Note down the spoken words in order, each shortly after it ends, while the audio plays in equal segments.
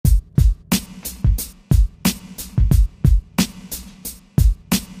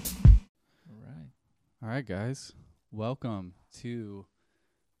All right, guys. Welcome to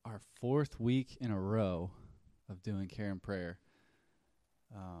our fourth week in a row of doing Care and Prayer.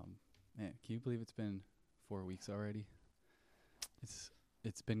 Man, can you believe it's been 4 weeks already?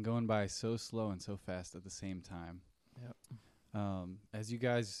 It's been going by so slow and so fast at the same time. Yep. As you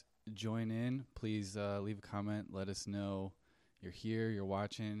guys join in, please leave a comment. Let us know you're here, you're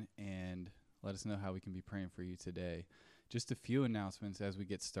watching, and let us know how we can be praying for you today. Just a few announcements as we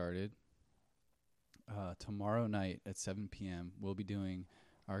get started. Tomorrow night at 7 p.m., we'll be doing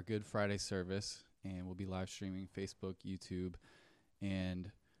our Good Friday service, and we'll be live streaming Facebook, YouTube,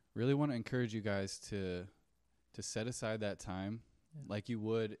 and really want to encourage you guys to set aside that time like you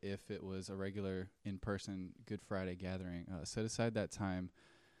would if it was a regular in-person Good Friday gathering. Set aside that time.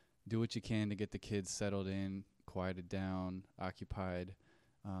 Do what you can to get the kids settled in, quieted down, occupied.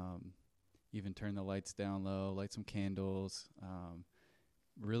 Even turn the lights down low, light some candles.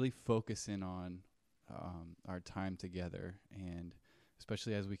 Really focus in on our time together, and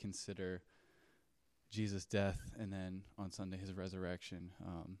especially as we consider Jesus' death and then on Sunday his resurrection.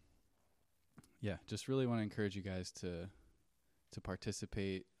 Just really want to encourage you guys to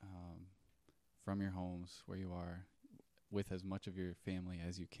participate from your homes where you are with as much of your family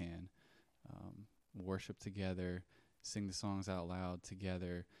as you can. Worship together, sing the songs out loud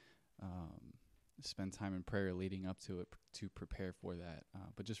together, spend time in prayer leading up to it to prepare for that.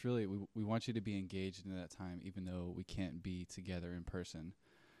 But just really, we want you to be engaged in that time, even though we can't be together in person.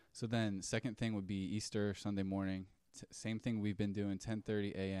 So then second thing would be Easter Sunday morning. Same thing we've been doing,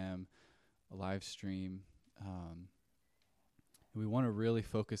 10:30 a.m., a live stream. We want to really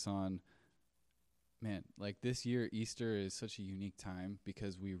focus on, man, like this year, Easter is such a unique time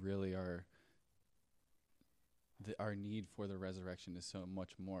because we really are, our need for the resurrection is so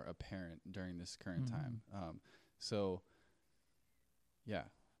much more apparent during this current time.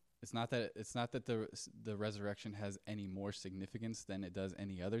 It's not that the resurrection has any more significance than it does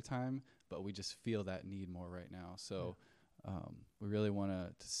any other time, but we just feel that need more right now. So we really want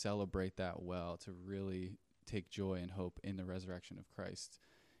to celebrate that well, to really take joy and hope in the resurrection of Christ.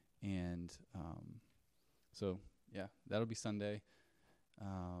 And that'll be Sunday.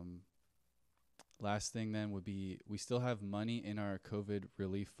 Last thing then would be, we still have money in our COVID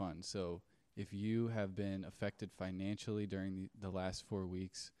relief fund. So if you have been affected financially during the last 4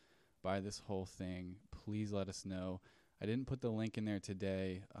 weeks by this whole thing, please let us know. I didn't put the link in there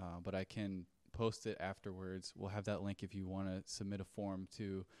today, but I can post it afterwards. We'll have that link if you want to submit a form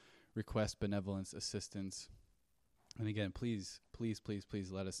to request benevolence assistance. And again, please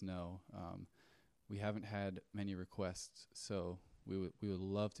let us know. We haven't had many requests, so we would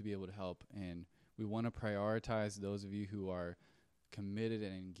love to be able to help, and we want to prioritize those of you who are committed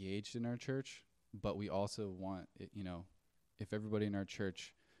and engaged in our church, but we also want it, if everybody in our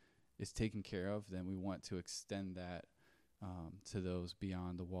church is taken care of, then we want to extend that to those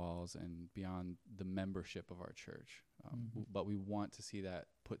beyond the walls and beyond the membership of our church. But we want to see that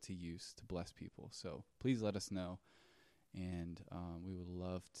put to use to bless people. So please let us know, and we would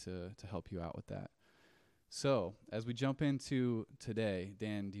love to help you out with that. So as we jump into today,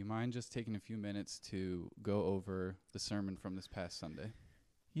 Dan, do you mind just taking a few minutes to go over the sermon from this past Sunday?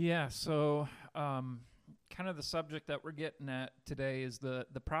 Yeah, so kind of the subject that we're getting at today is the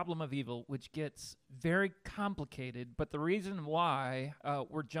problem of evil, which gets very complicated. But the reason why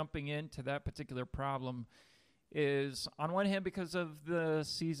we're jumping into that particular problem is, on one hand, because of the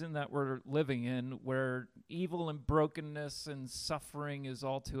season that we're living in, where evil and brokenness and suffering is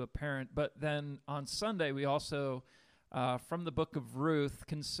all too apparent. But then on Sunday, we also, from the book of Ruth,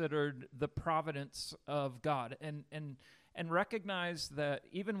 considered the providence of God and recognized that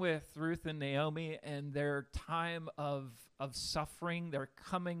even with Ruth and Naomi and their time of suffering, they're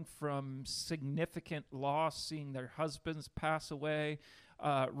coming from significant loss, seeing their husbands pass away.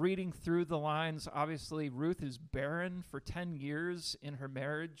 Reading through the lines, obviously Ruth is barren for 10 years in her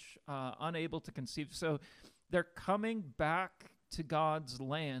marriage, unable to conceive. So they're coming back to God's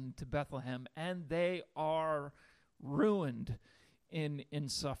land, to Bethlehem, and they are ruined in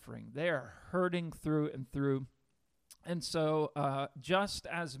suffering. They are hurting through and through. And so just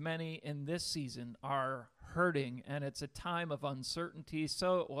as many in this season are hurting, and it's a time of uncertainty,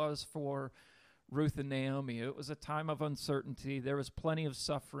 so it was for Ruth and Naomi. It was a time of uncertainty. There was plenty of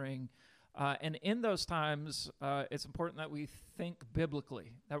suffering. And in those times, it's important that we think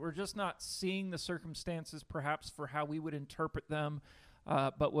biblically, that we're just not seeing the circumstances perhaps for how we would interpret them,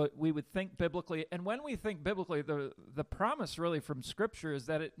 but what we would think biblically. And when we think biblically, the promise really from Scripture is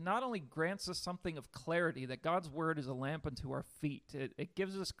that it not only grants us something of clarity, that God's Word is a lamp unto our feet. It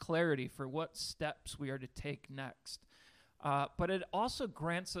gives us clarity for what steps we are to take next. But it also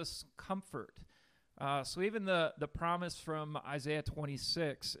grants us comfort. So even the promise from Isaiah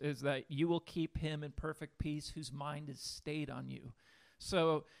 26 is that you will keep him in perfect peace whose mind is stayed on you.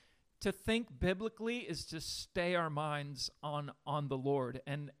 So to think biblically is to stay our minds on the Lord.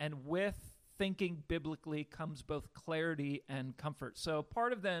 And with thinking biblically comes both clarity and comfort. So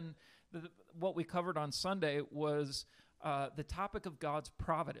part of then what we covered on Sunday was the topic of God's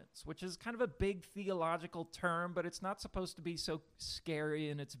providence, which is kind of a big theological term, but it's not supposed to be so scary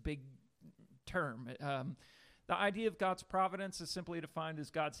in its big term. The idea of God's providence is simply defined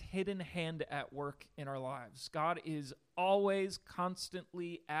as God's hidden hand at work in our lives. God is always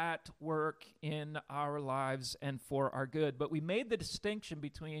constantly at work in our lives and for our good. But we made the distinction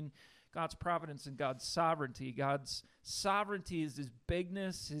between God's providence and God's sovereignty. God's sovereignty is his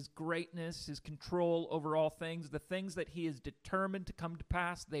bigness, his greatness, his control over all things. The things that he is determined to come to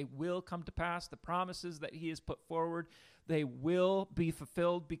pass, they will come to pass. The promises that he has put forward, they will be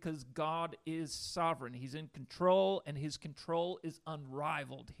fulfilled because God is sovereign. He's in control, and his control is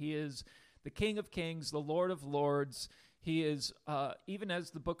unrivaled. He is the King of Kings, the Lord of Lords. He is, even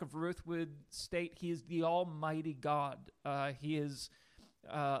as the book of Ruth would state, he is the Almighty God. He is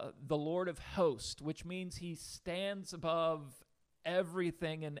the Lord of hosts, which means he stands above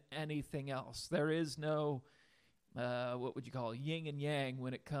everything and anything else. There is no, what would you call it, yin and yang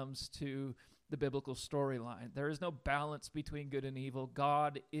when it comes to the biblical storyline. There is no balance between good and evil.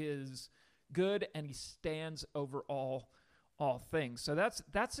 God is good, and he stands over all things. So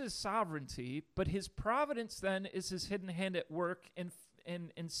that's his sovereignty, but his providence then is his hidden hand at work in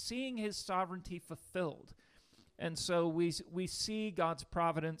seeing his sovereignty fulfilled. And so we see God's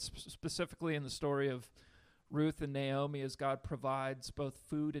providence specifically in the story of Ruth and Naomi as God provides both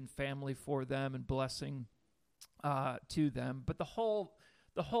food and family for them and blessing to them. But the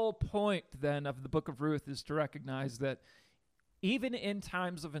whole point then of the book of Ruth is to recognize that even in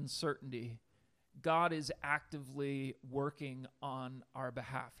times of uncertainty, God is actively working on our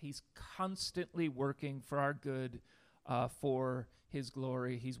behalf. He's constantly working for our good, for his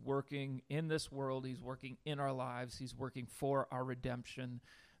glory. He's working in this world. He's working in our lives. He's working for our redemption.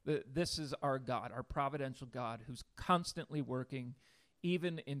 This is our God, our providential God, who's constantly working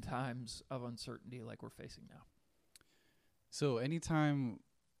even in times of uncertainty like we're facing now. So anytime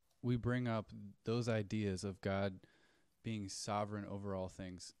we bring up those ideas of God being sovereign over all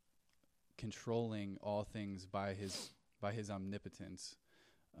things, controlling all things by his omnipotence,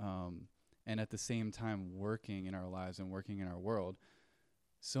 and at the same time working in our lives and working in our world,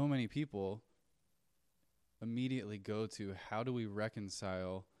 so many people immediately go to, how do we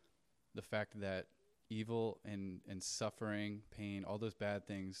reconcile the fact that evil and suffering, pain, all those bad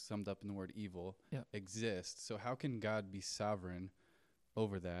things summed up in the word evil exist? So how can God be sovereign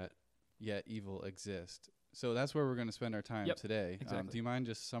over that, yet evil exists? So that's where we're going to spend our time today. Exactly. Do you mind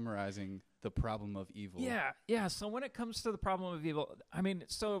just summarizing the problem of evil? Yeah. So when it comes to the problem of evil, I mean,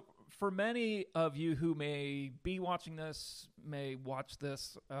 so for many of you who may be watching this, may watch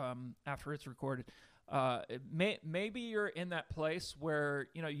this after it's recorded, maybe you're in that place where,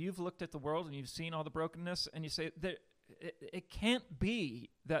 you know, you've looked at the world and you've seen all the brokenness, and you say that it can't be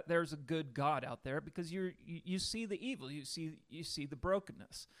that there's a good God out there, because you see the evil, you see the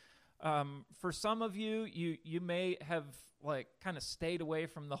brokenness. For some of you, you may have like kind of stayed away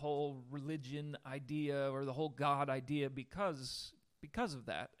from the whole religion idea or the whole God idea because of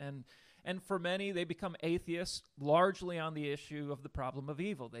that. And for many, they become atheists largely on the issue of the problem of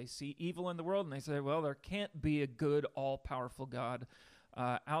evil. They see evil in the world and they say, well, there can't be a good, all-powerful God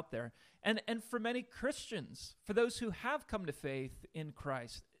out there. And for many Christians, for those who have come to faith in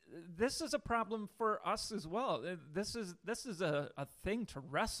Christ, this is a problem for us as well. This is a thing to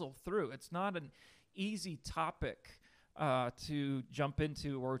wrestle through. It's not an easy topic to jump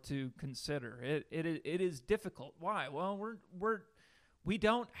into or to consider. It is difficult. Why? Well, we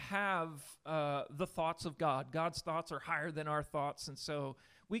don't have the thoughts of God. God's thoughts are higher than our thoughts, and so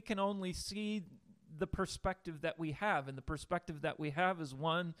we can only see the perspective that we have, and the perspective that we have is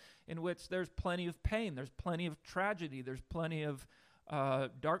one in which there's plenty of pain, there's plenty of tragedy, there's plenty of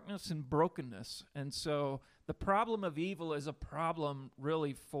darkness and brokenness. And so the problem of evil is a problem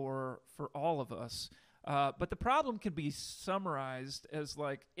really for all of us. But the problem can be summarized as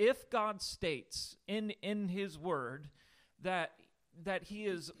like, if God states in his word that he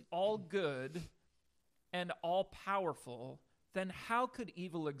is all good and all powerful, then how could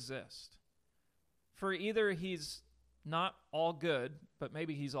evil exist? For either he's not all good, but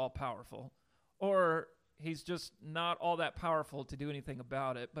maybe he's all powerful, or he's just not all that powerful to do anything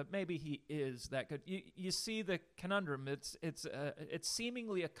about it, but maybe he is that good. You see the conundrum. It's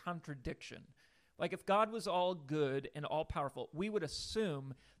seemingly a contradiction. Like if God was all good and all powerful, we would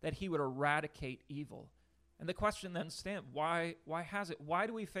assume that he would eradicate evil. And the question then stands, why has it? Why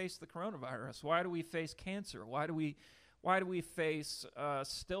do we face the coronavirus? Why do we face cancer? Why do we face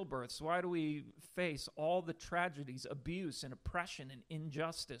stillbirths? Why do we face all the tragedies, abuse and oppression and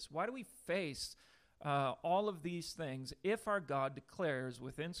injustice? Why do we face all of these things if our God declares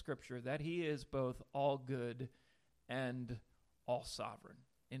within Scripture that he is both all good and all sovereign,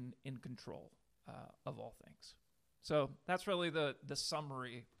 in control of all things? So that's really the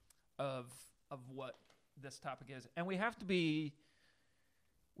summary of what this topic is. And we have to be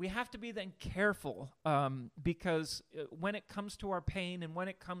then careful because when it comes to our pain and when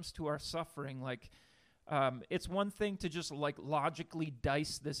it comes to our suffering, it's one thing to just logically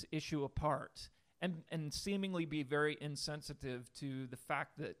dice this issue apart and seemingly be very insensitive to the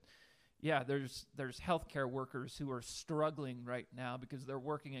fact that there's healthcare workers who are struggling right now because they're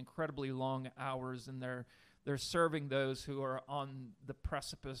working incredibly long hours and they're serving those who are on the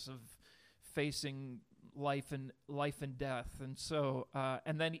precipice of facing life and death. And so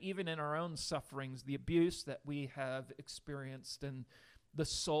and then even in our own sufferings, the abuse that we have experienced and the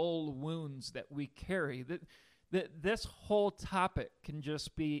soul wounds that we carry, that this whole topic can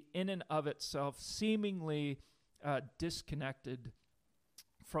just be in and of itself seemingly disconnected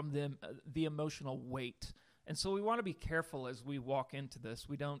from the emotional weight. And so we want to be careful as we walk into this.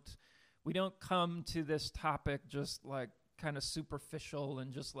 We don't come to this topic just kind of superficial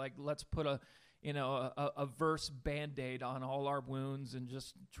and just let's put a verse Band-Aid on all our wounds and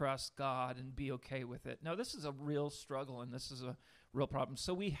just trust God and be okay with it. No, this is a real struggle and this is a real problem.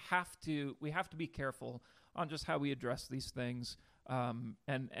 So we have to be careful on just how we address these things. And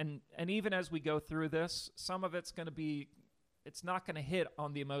even as we go through this, some of it's going to be, it's not going to hit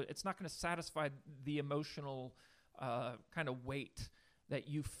on it's not going to satisfy the emotional kind of weight that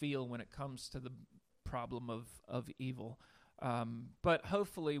you feel when it comes to the problem of evil. But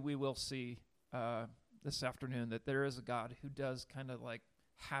hopefully we will see this afternoon that there is a God who does kind of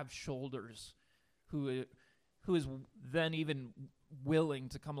have shoulders, who is then even willing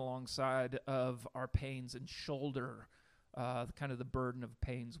to come alongside of our pains and shoulder kind of the burden of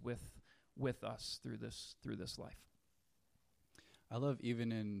pains with us through this life. I love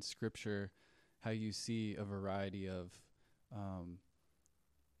even in Scripture how you see a variety of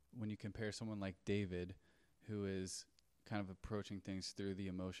when you compare someone like David, who is kind of approaching things through the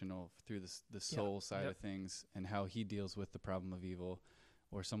emotional, through the soul side of things, and how he deals with the problem of evil,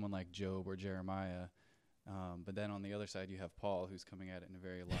 or someone like Job or Jeremiah. But then on the other side, you have Paul, who's coming at it in a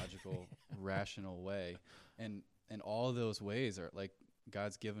very logical, rational way. And all those ways are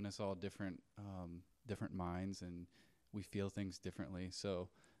God's given us all different minds, and we feel things differently. So,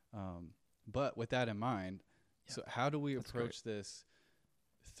 but with that in mind, so how do we approach this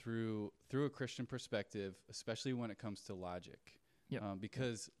through a Christian perspective, especially when it comes to logic?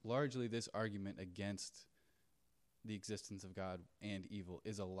 Because largely this argument against the existence of God and evil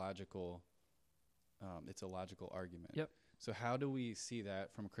is a logical argument. So how do we see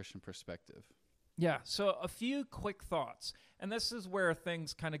that from a Christian perspective? So a few quick thoughts, and this is where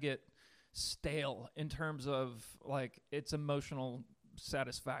things kind of get stale in terms of its emotional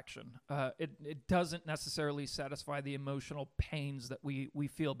satisfaction. It doesn't necessarily satisfy the emotional pains that we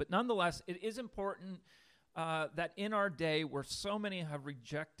feel, but nonetheless, it is important that in our day where so many have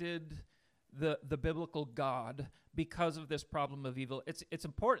rejected the biblical God because of this problem of evil, it's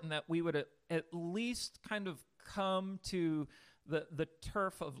important that we would at least kind of come to the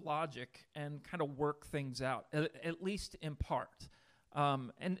turf of logic and kind of work things out, at least in part.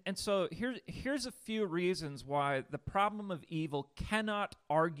 And so here's a few reasons why the problem of evil cannot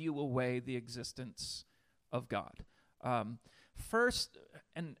argue away the existence of God. First,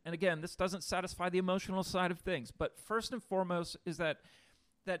 and again, this doesn't satisfy the emotional side of things, but first and foremost is that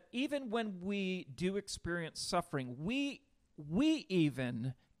even when we do experience suffering, we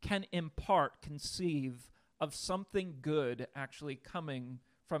even can in part conceive of something good actually coming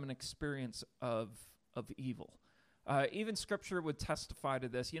from an experience of evil. Even Scripture would testify to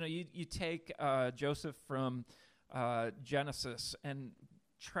this. You take Joseph from Genesis and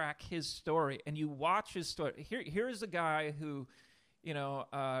track his story, and you watch his story. Here's a guy who,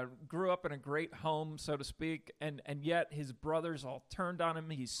 grew up in a great home, so to speak, and yet his brothers all turned on him.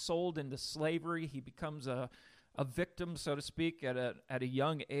 He's sold into slavery. He becomes a victim, so to speak, at a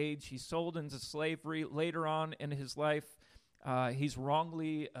young age. He's sold into slavery. Later on in his life, he's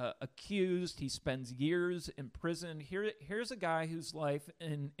wrongly accused. He spends years in prison. Here's a guy whose life,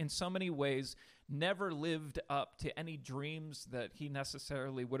 in so many ways, never lived up to any dreams that he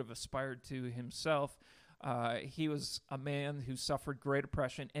necessarily would have aspired to himself. He was a man who suffered great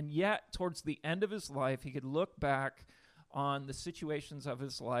oppression, and yet towards the end of his life, he could look back on the situations of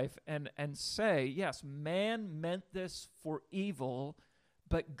his life and say, yes, man meant this for evil,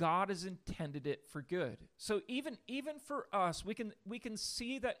 but God has intended it for good. So even for us, we can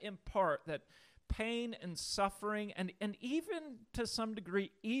see that in part that pain and suffering and even to some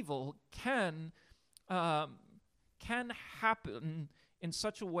degree evil can happen in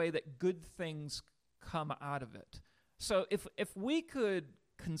such a way that good things come out of it. So if we could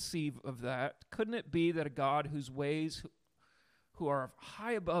conceive of that, couldn't it be that a God whose ways who are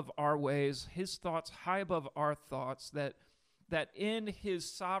high above our ways, his thoughts high above our thoughts, that in his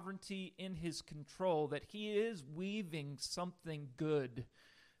sovereignty, in his control, that he is weaving something good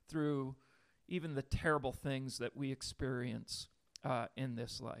through even the terrible things that we experience in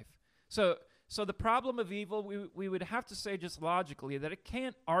this life. So the problem of evil, we would have to say just logically that it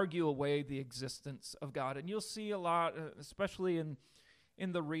can't argue away the existence of God. And you'll see a lot, especially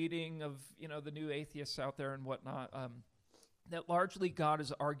in the reading of the new atheists out there and whatnot, that largely God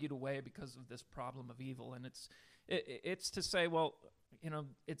is argued away because of this problem of evil. And it's to say, well,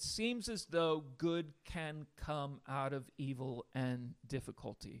 it seems as though good can come out of evil and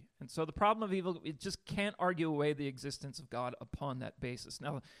difficulty. And so the problem of evil, it just can't argue away the existence of God upon that basis.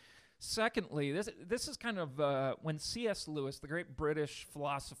 Now, secondly, this is kind of when C.S. Lewis, the great British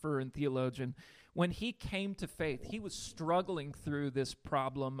philosopher and theologian, when he came to faith, he was struggling through this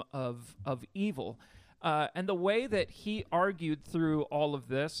problem of evil. And the way that he argued through all of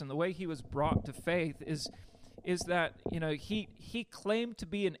this and the way he was brought to faith is that he claimed to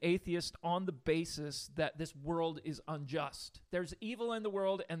be an atheist on the basis that this world is unjust. There's evil in the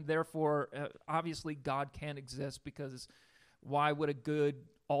world, and therefore, obviously, God can't exist, because why would a good,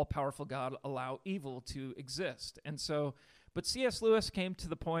 all-powerful God allow evil to exist? And so, but C.S. Lewis came to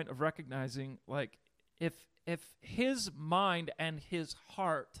the point of recognizing, like, if his mind and his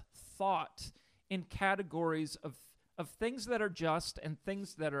heart thought in categories of things that are just and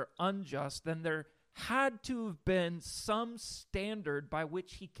things that are unjust, then there had to have been some standard by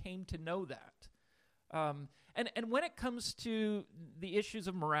which he came to know that. And when it comes to the issues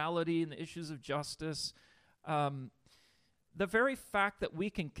of morality and the issues of justice, the very fact that we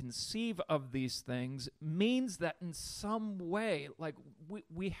can conceive of these things means that in some way, like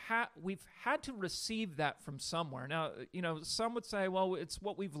we've had to receive that from somewhere. Now, some would say, well, it's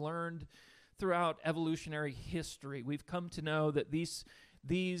what we've learned throughout evolutionary history. We've come to know that these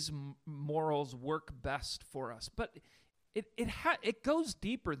morals work best for us, but it goes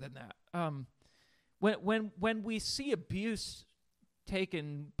deeper than that. When we see abuse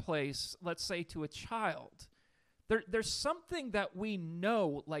taking place, let's say to a child, there's something that we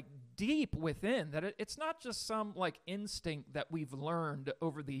know, like deep within, that it's not just some like instinct that we've learned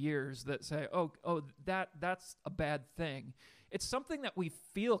over the years that say, oh, that's a bad thing. It's something that we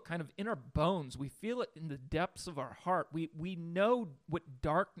feel kind of in our bones. We feel it in the depths of our heart. We know what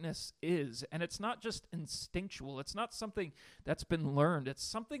darkness is, and it's not just instinctual. It's not something that's been learned. It's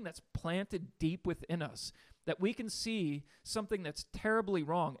something that's planted deep within us, that we can see something that's terribly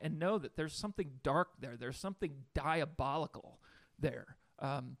wrong and know that there's something dark there. There's something diabolical there.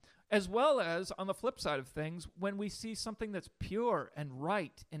 As well as, on the flip side of things, when we see something that's pure and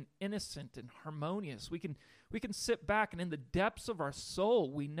right and innocent and harmonious, we can sit back, and in the depths of our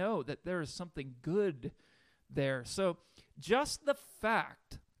soul, we know that there is something good there. So just the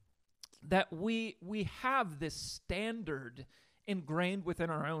fact that we have this standard ingrained within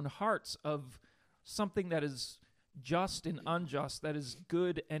our own hearts of something that is just and unjust, that is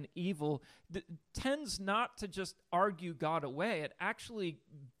good and evil, tends not to just argue God away. It actually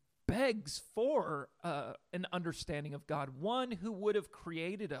begs for an understanding of God, one who would have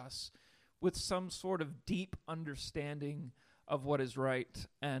created us with some sort of deep understanding of what is right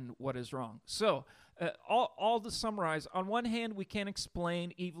and what is wrong. So, all to summarize, on one hand, we can't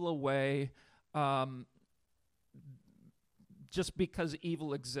explain evil away just because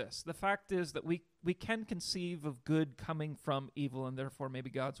evil exists. The fact is that we can conceive of good coming from evil, and therefore maybe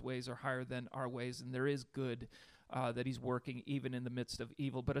God's ways are higher than our ways, and there is good that he's working even in the midst of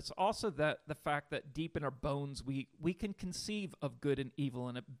evil. But it's also that the fact that deep in our bones we can conceive of good and evil,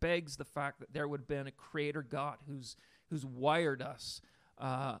 and it begs the fact that there would have been a creator God who's wired us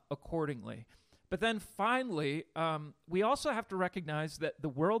accordingly. But then finally, we also have to recognize that the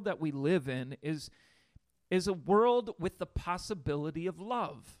world that we live in is a world with the possibility of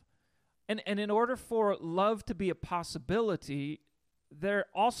love. And in order for love to be a possibility, there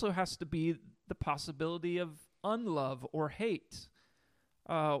also has to be the possibility of unlove or hate.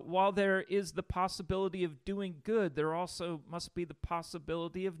 While there is the possibility of doing good, there also must be the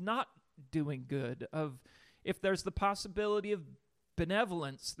possibility of not doing good, of if there's the possibility of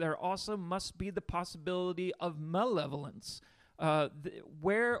benevolence, there also must be the possibility of malevolence.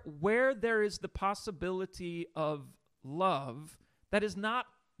 Where there is the possibility of love that is not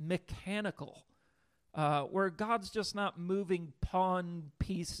mechanical, where God's just not moving pawn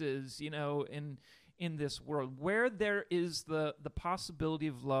pieces, in this world. Where there is the possibility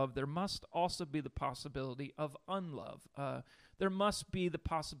of love, there must also be the possibility of unlove. There must be the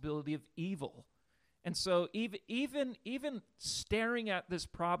possibility of evil. And so even staring at this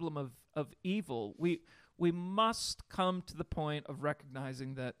problem of evil, we must come to the point of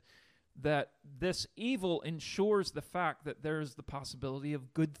recognizing that this evil ensures the fact that there is the possibility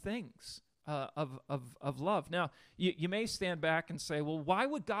of good things, of love. Now, you may stand back and say, well, why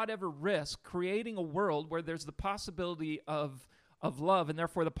would God ever risk creating a world where there's the possibility of love and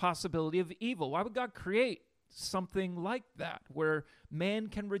therefore the possibility of evil? Why would God create something like that, where man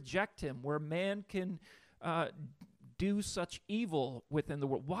can reject him, where man can do such evil within the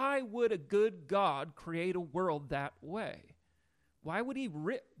world? Why would a good God create a world that way? Why would he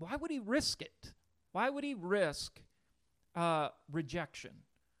risk it? Why would he risk rejection?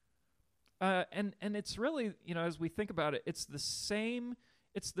 And it's really, as we think about it, it's the same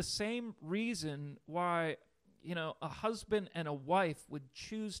reason why, a husband and a wife would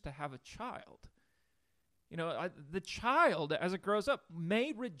choose to have a child. The child, as it grows up,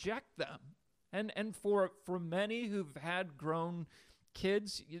 may reject them. And for many who've had grown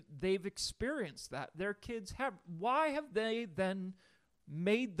kids, they've experienced that. Their kids have. Why have they then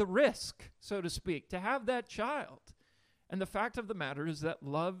made the risk, so to speak, to have that child? And the fact of the matter is that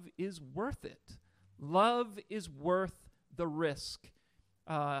love is worth it. Love is worth the risk,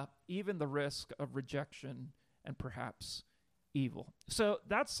 even the risk of rejection and perhaps evil. So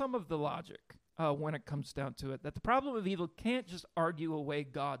that's some of the logic when it comes down to it, that the problem of evil can't just argue away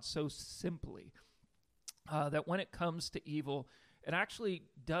God so simply, that when it comes to evil, it actually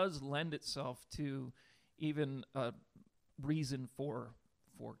does lend itself to even a reason for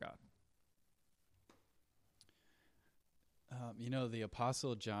God. The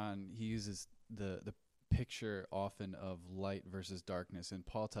Apostle John, he uses the picture often of light versus darkness, and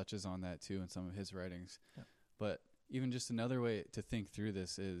Paul touches on that too in some of his writings. Yeah. But even just another way to think through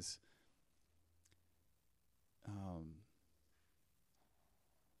this is,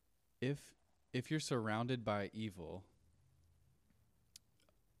 if you're surrounded by evil,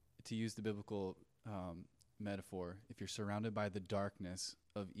 to use the biblical metaphor, if you're surrounded by the darkness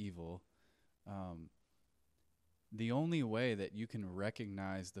of evil, the only way that you can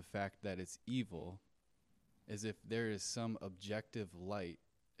recognize the fact that it's evil is if there is some objective light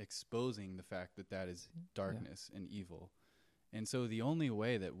exposing the fact that that is darkness and evil. And so the only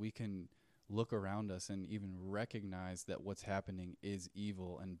way that we can look around us and even recognize that what's happening is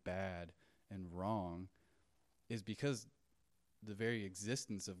evil and bad and wrong is because the very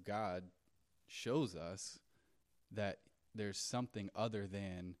existence of God shows us that there's something other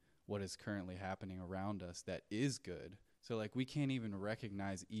than what is currently happening around us that is good. So we can't even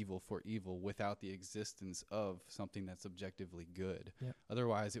recognize evil for evil without the existence of something that's objectively good. Yep.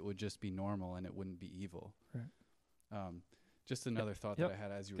 Otherwise it would just be normal and it wouldn't be evil. Right. Just another thought that I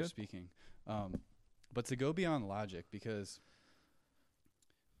had as you were speaking. But to go beyond logic, because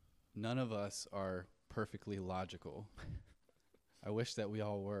none of us are perfectly logical. I wish that we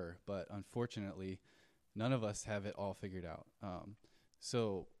all were, but unfortunately, none of us have it all figured out.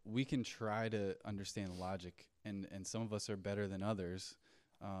 So we can try to understand logic, and some of us are better than others,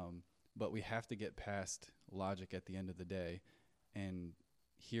 but we have to get past logic at the end of the day and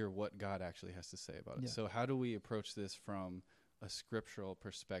hear what God actually has to say about it. So how do we approach this from a scriptural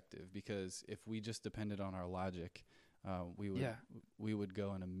perspective? Because if we just depended on our logic, we would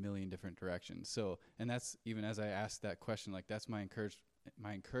go in a million different directions. So, and that's, even as I asked that question, that's my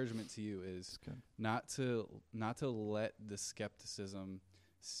encouragement to you is not to let the skepticism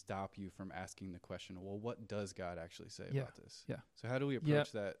stop you from asking the question, well, what does God actually say about this? Yeah. So how do we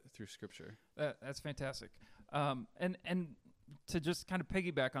approach that through scripture? That's fantastic. And to just kind of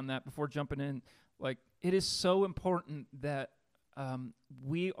piggyback on that before jumping in, it is so important that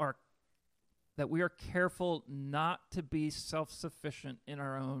we are careful not to be self-sufficient in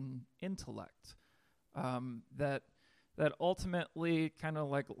our own intellect. That ultimately kind of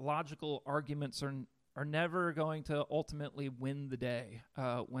logical arguments are never going to ultimately win the day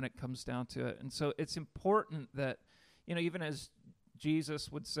when it comes down to it. And so it's important that, even as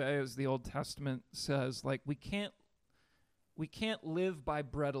Jesus would say, as the Old Testament says, we can't live by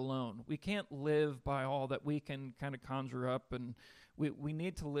bread alone. We can't live by all that we can kind of conjure up, and we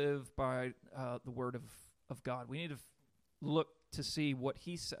need to live by the word of God. We need to look to see what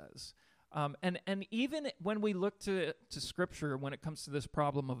he says. And even when we look to Scripture, when it comes to this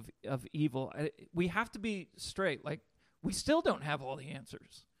problem of evil, we have to be straight. Like, we still don't have all the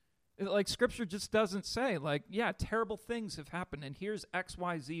answers. Like, Scripture just doesn't say, like, yeah, terrible things have happened, and here's X,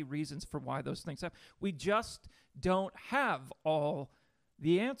 Y, Z reasons for why those things happen. We just don't have all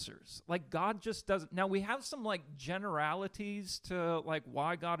the answers. Like, God just doesn't. Now, we have some, like, generalities to, like,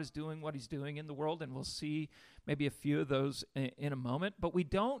 why God is doing what he's doing in the world, and we'll see maybe a few of those in a moment, but we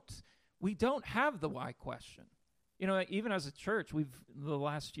don't have the why question. You know, even as a church, the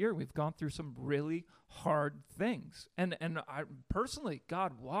last year, we've gone through some really hard things. And I personally,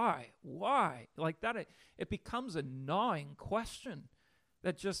 God, why? Like that, it becomes a gnawing question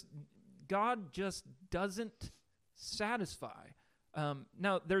that God just doesn't satisfy.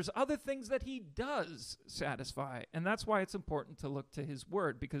 Now, there's other things that he does satisfy, and that's why it's important to look to his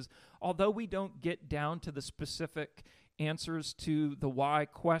word, because although we don't get down to the specific answers to the why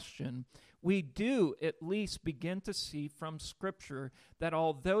question, we do at least begin to see from Scripture that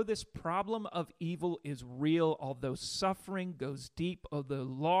although this problem of evil is real, although suffering goes deep, although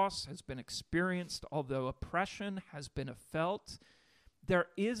loss has been experienced, although oppression has been felt, there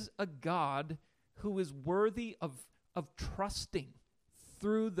is a God who is worthy of trusting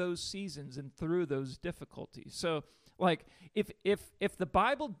through those seasons and through those difficulties. So, like, if the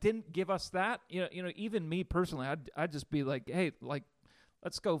Bible didn't give us that, you know, even me personally, I'd just be like, hey, like,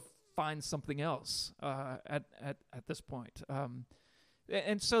 let's go find something else at this point.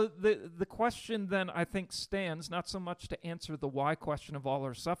 And so the question then, I think, stands not so much to answer the why question of all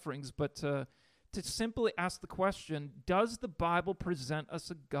our sufferings, but to simply ask the question, does the Bible present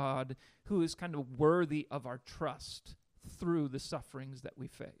us a God who is kind of worthy of our trust through the sufferings that we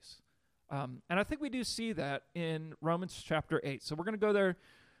face? And I think we do see that in Romans chapter 8. So we're going to go there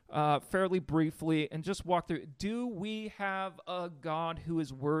fairly briefly and just walk through. Do we have a God who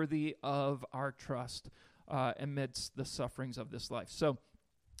is worthy of our trust amidst the sufferings of this life? So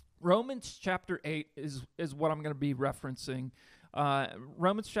Romans chapter 8 is what I'm going to be referencing.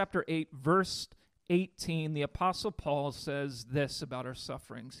 Romans chapter 8, verse 18, the Apostle Paul says this about our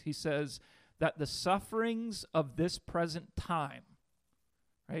sufferings. He says that the sufferings of this present time,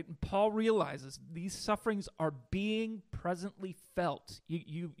 right? And Paul realizes these sufferings are being presently felt.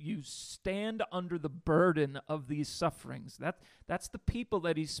 You stand under the burden of these sufferings. That's the people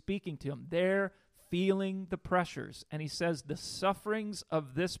that he's speaking to. They're feeling the pressures. And he says the sufferings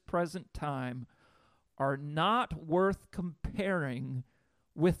of this present time are not worth comparing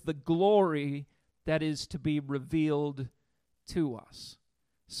with the glory that is to be revealed to us.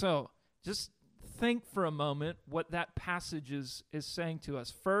 So just think for a moment what that passage is saying to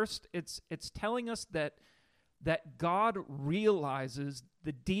us. First, it's telling us that God realizes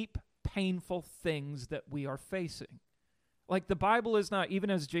the deep, painful things that we are facing. Like, the Bible is not, even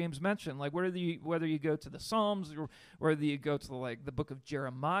as James mentioned, like whether you go to the Psalms or whether you go to the book of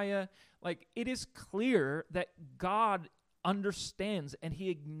Jeremiah, like, it is clear that God understands and he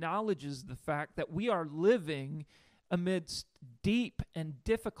acknowledges the fact that we are living amidst deep and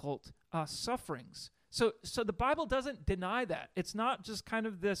difficult sufferings. So the Bible doesn't deny that. It's not just kind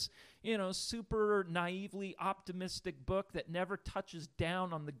of this, super naively optimistic book that never touches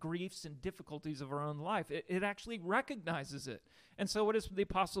down on the griefs and difficulties of our own life. It actually recognizes it. And so what is the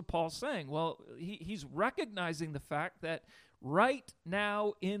Apostle Paul saying? Well, he's recognizing the fact that right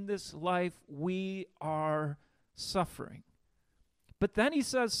now in this life we are suffering. But then he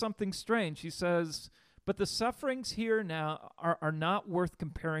says something strange. He says, but the sufferings here now are not worth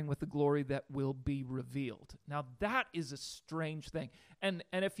comparing with the glory that will be revealed. Now, that is a strange thing. And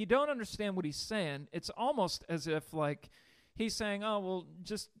if you don't understand what he's saying, it's almost as if, like, he's saying, oh, well,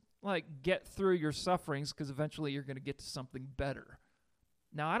 just, like, get through your sufferings because eventually you're going to get to something better.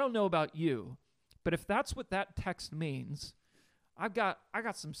 Now, I don't know about you, but if that's what that text means, I got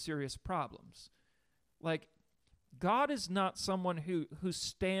some serious problems. Like, God is not someone who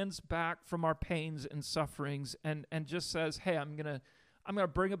stands back from our pains and sufferings and just says, hey, I'm gonna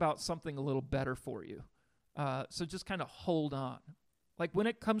bring about something a little better for you. So just kind of hold on. Like, when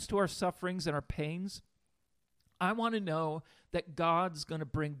it comes to our sufferings and our pains, I want to know that God's going to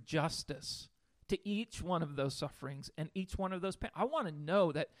bring justice to each one of those sufferings and each one of those pains. I want to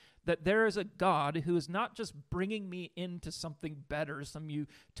know that there is a God who is not just bringing me into something better, some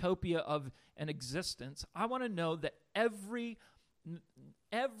utopia of an existence. I want to know that every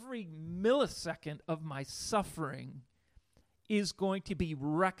millisecond of my suffering is going to be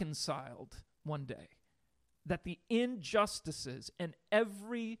reconciled one day. That the injustices and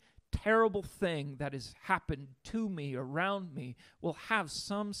every terrible thing that has happened to me, around me, will have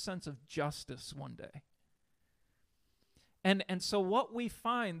some sense of justice one day. And so what we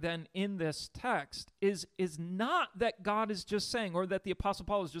find then in this text is not that God is just saying, or that the Apostle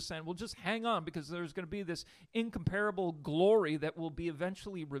Paul is just saying, well, just hang on because there's going to be this incomparable glory that will be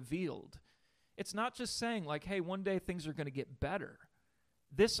eventually revealed. It's not just saying like, hey, one day things are going to get better.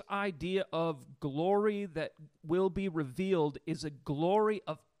 This idea of glory that will be revealed is a glory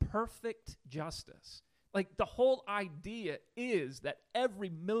of perfect justice. Like the whole idea is that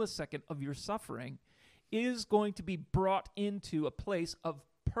every millisecond of your suffering is going to be brought into a place of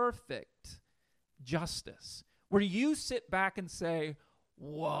perfect justice, where you sit back and say,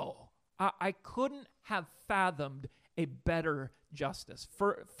 whoa, I couldn't have fathomed a better justice.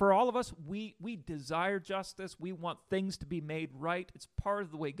 For all of us, we desire justice. We want things to be made right. It's part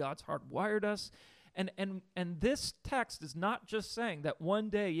of the way God's hardwired us. And this text is not just saying that one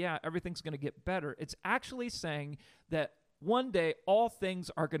day, yeah, everything's going to get better. It's actually saying that one day all things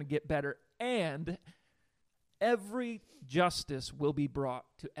are going to get better, and every justice will be brought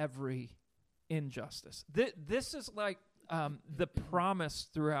to every injustice. This is like the promise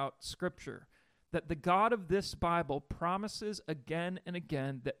throughout Scripture, that the God of this Bible promises again and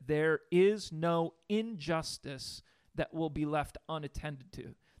again that there is no injustice that will be left unattended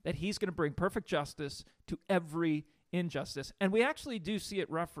to, that he's going to bring perfect justice to every injustice. And we actually do see it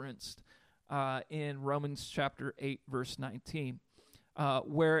referenced in Romans chapter 8, verse 19,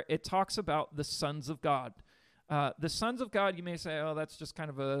 where it talks about the sons of God. The sons of God, you may say, oh, that's just kind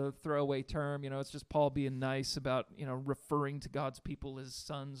of a throwaway term. It's just Paul being nice about, referring to God's people as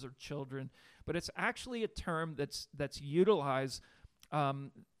sons or children. But it's actually a term that's utilized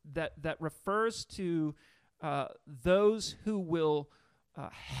that refers to those who will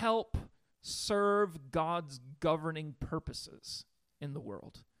help serve God's governing purposes in the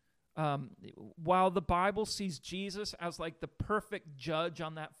world. While the Bible sees Jesus as like the perfect judge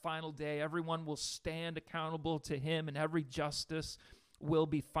on that final day, everyone will stand accountable to him and every justice will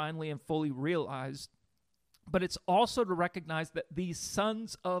be finally and fully realized. But it's also to recognize that these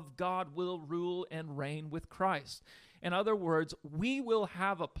sons of God will rule and reign with Christ. In other words, we will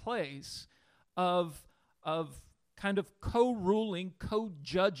have a place of kind of co-ruling,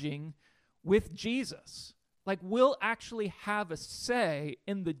 co-judging with Jesus. Like, we'll actually have a say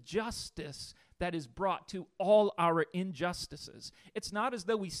in the justice that is brought to all our injustices. It's not as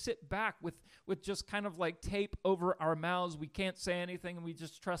though we sit back with just kind of like tape over our mouths. We can't say anything, and we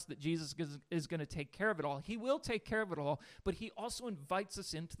just trust that Jesus is going to take care of it all. He will take care of it all, but he also invites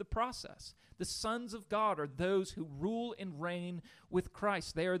us into the process. The sons of God are those who rule and reign with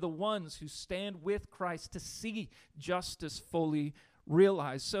Christ. They are the ones who stand with Christ to see justice fully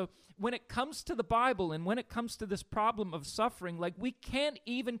realized. So when it comes to the Bible and when it comes to this problem of suffering, like, we can't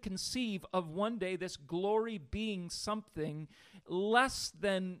even conceive of one day this glory being something less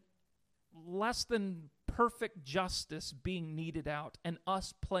than perfect justice being needed out and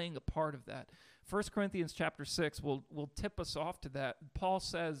us playing a part of that. 1 Corinthians chapter 6 will tip us off to that. Paul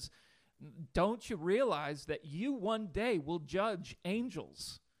says, don't you realize that you one day will judge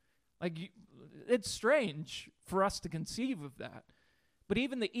angels? It's strange for us to conceive of that. But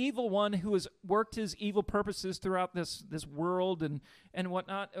even the evil one who has worked his evil purposes throughout this world and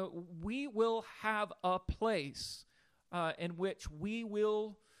whatnot, we will have a place in which we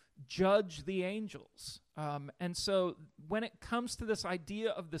will judge the angels. And so when it comes to this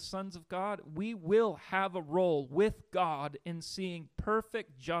idea of the sons of God, we will have a role with God in seeing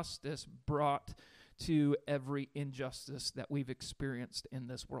perfect justice brought to every injustice that we've experienced in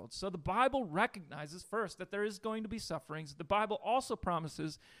this world. So the Bible recognizes first that there is going to be sufferings. The Bible also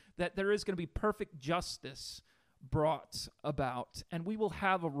promises that there is going to be perfect justice brought about, and we will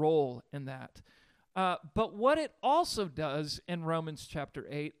have a role in that. But what it also does in Romans chapter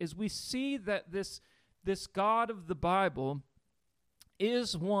 8 is we see that this God of the Bible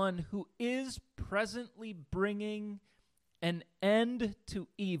is one who is presently bringing an end to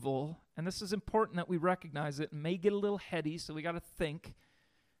evil. And this is important that we recognize it. It may get a little heady, so we got to think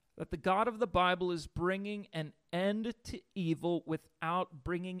that the God of the Bible is bringing an end to evil without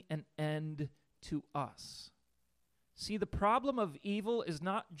bringing an end to us. See, the problem of evil is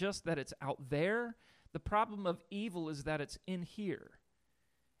not just that it's out there. The problem of evil is that it's in here.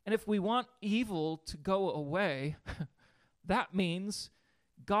 And if we want evil to go away, that means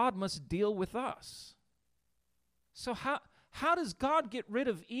God must deal with us. So how does God get rid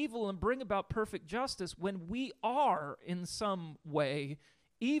of evil and bring about perfect justice when we are in some way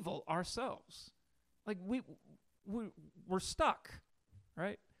evil ourselves? Like, we're stuck,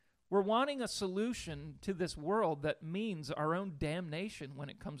 right? We're wanting a solution to this world that means our own damnation when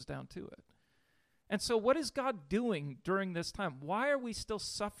it comes down to it. And so what is God doing during this time? Why are we still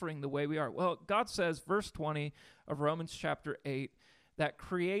suffering the way we are? Well, God says, verse 20 of Romans chapter 8, that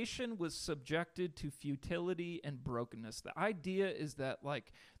creation was subjected to futility and brokenness. The idea is that,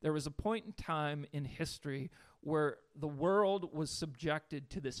 like, there was a point in time in history where the world was subjected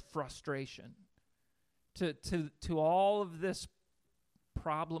to this frustration, to all of this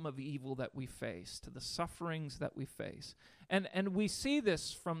problem of evil that we face, to the sufferings that we face. And we see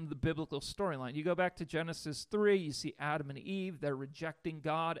this from the biblical storyline. You go back to Genesis 3, you see Adam and Eve, they're rejecting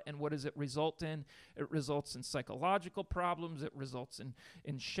God, and what does it result in? It results in psychological problems, it results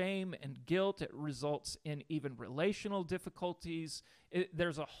in shame and guilt, it results in even relational difficulties.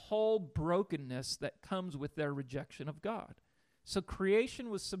 There's a whole brokenness that comes with their rejection of God. So creation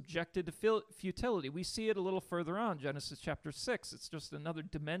was subjected to futility. We see it a little further on, Genesis chapter 6. It's just another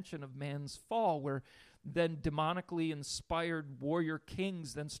dimension of man's fall, where then demonically inspired warrior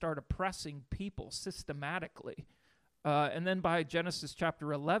kings then start oppressing people systematically. And then by Genesis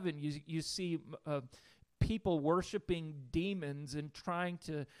chapter 11, you see people worshiping demons and trying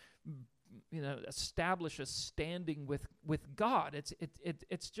to establish a standing with God.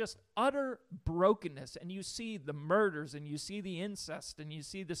 It's just utter brokenness, and you see the murders, and you see the incest, and you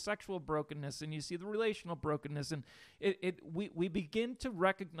see the sexual brokenness, and you see the relational brokenness, and we begin to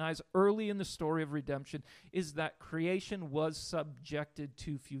recognize early in the story of redemption is that creation was subjected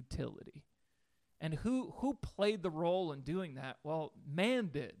to futility. And who played the role in doing that? Well, man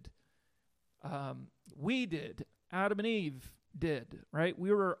did. We did. Adam and Eve did, right?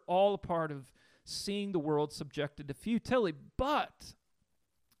 We were all a part of seeing the world subjected to futility. But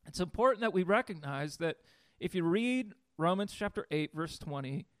it's important that we recognize that if you read Romans chapter 8, verse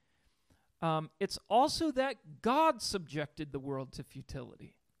 20, it's also that God subjected the world to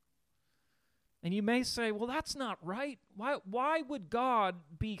futility. And you may say, well, that's not right. Why would God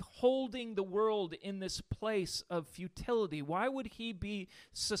be holding the world in this place of futility? Why would he be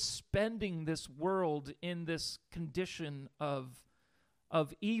suspending this world in this condition of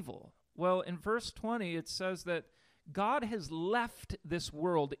evil? Well, in verse 20, it says that God has left this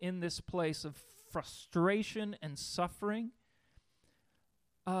world in this place of frustration and suffering.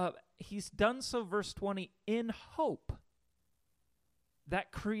 He's done so, verse 20, in hope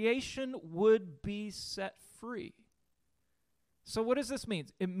that creation would be set free. So what does this mean?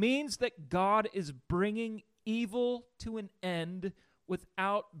 It means that God is bringing evil to an end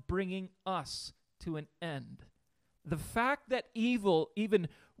without bringing us to an end. The fact that evil even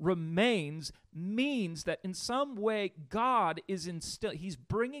remains means that in some way God is he's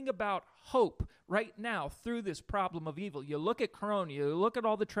bringing about hope right now through this problem of evil. You look at Corona, you look at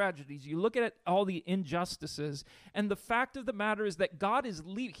all the tragedies, you look at all the injustices, and the fact of the matter is that God is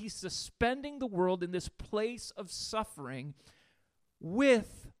he's suspending the world in this place of suffering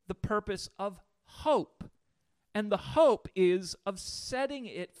with the purpose of hope. And the hope is of setting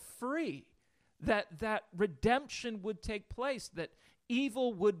it free, that redemption would take place, that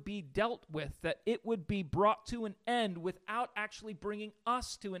evil would be dealt with, that it would be brought to an end without actually bringing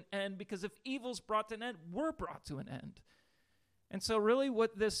us to an end, because if evil's brought to an end, we're brought to an end. And so really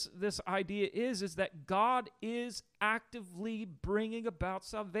what this idea is that God is actively bringing about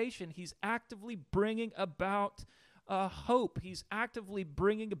salvation. He's actively bringing about hope. He's actively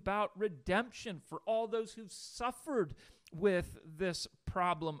bringing about redemption for all those who've suffered with this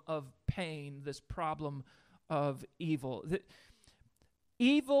problem of pain, this problem of evil.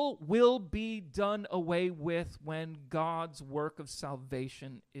 Evil will be done away with when God's work of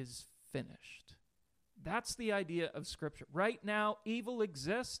salvation is finished. That's the idea of Scripture. Right now, evil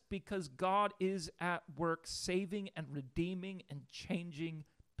exists because God is at work saving and redeeming and changing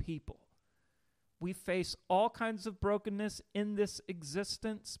people. We face all kinds of brokenness in this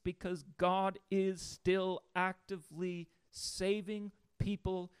existence because God is still actively saving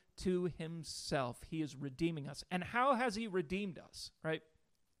people to himself. He is redeeming us. And how has he redeemed us, right?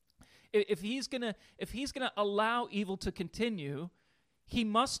 If he's gonna allow evil to continue, he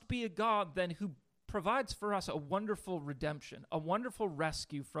must be a God then who provides for us a wonderful redemption, a wonderful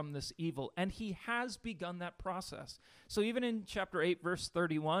rescue from this evil. And he has begun that process. So even in chapter 8, verse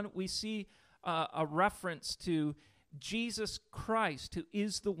 31, we see a reference to Jesus Christ, who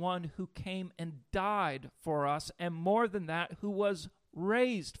is the one who came and died for us, and more than that, who was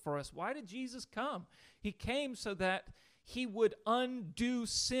raised for us. Why did Jesus come? He came so that he would undo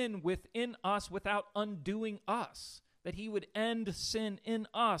sin within us without undoing us, that he would end sin in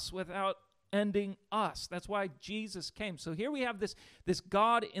us without ending us. That's why Jesus came. So here we have this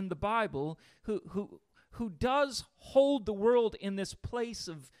God in the Bible who does hold the world in this place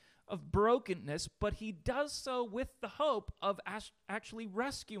of of brokenness, but he does so with the hope of actually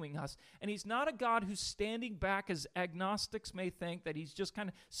rescuing us. And he's not a God who's standing back, as agnostics may think, that he's just kind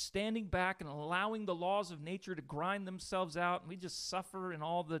of standing back and allowing the laws of nature to grind themselves out, and we just suffer in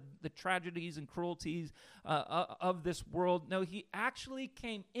all the tragedies and cruelties of this world. No, he actually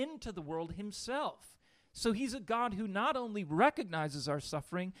came into the world himself. So he's a God who not only recognizes our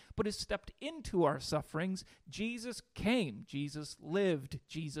suffering, but has stepped into our sufferings. Jesus came, Jesus lived,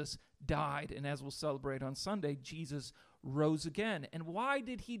 Jesus died, and as we'll celebrate on Sunday, Jesus rose again. And why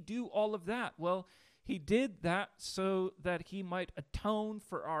did he do all of that? Well, he did that so that he might atone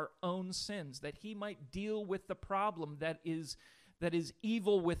for our own sins, that he might deal with the problem that is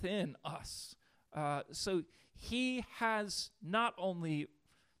evil within us. So he has not only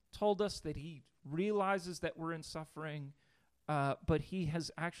told us that he realizes that we're in suffering, but he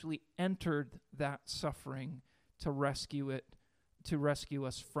has actually entered that suffering to rescue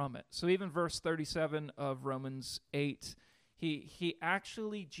us from it. So even verse 37 of Romans 8,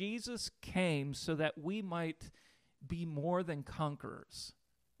 Jesus came so that we might be more than conquerors.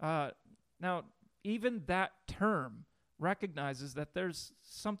 Now, even that term recognizes that there's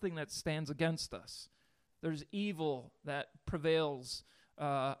something that stands against us. There's evil that prevails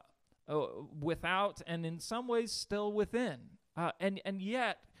without, and in some ways still within. And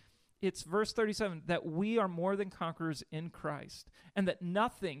yet, it's verse 37, that we are more than conquerors in Christ, and that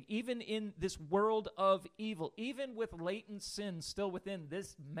nothing, even in this world of evil, even with latent sin still within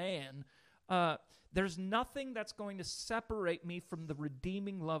this man, there's nothing that's going to separate me from the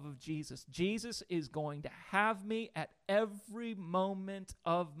redeeming love of Jesus. Jesus is going to have me at every moment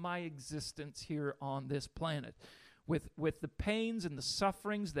of my existence here on this planet. With the pains and the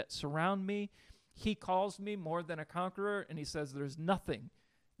sufferings that surround me, he calls me more than a conqueror, and he says there's nothing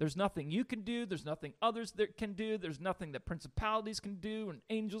you can do, there's nothing others that can do, there's nothing that principalities can do and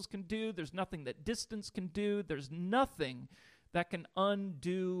angels can do, there's nothing that distance can do, there's nothing that can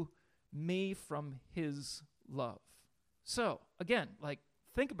undo me from his love. So, again,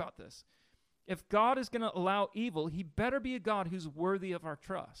 think about this. If God is going to allow evil, he better be a God who's worthy of our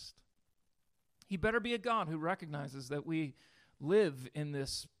trust. He better be a God who recognizes that we live in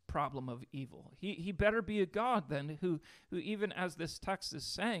this problem of evil. He better be a God then who even as this text is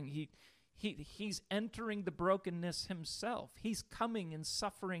saying, he's entering the brokenness himself. He's coming and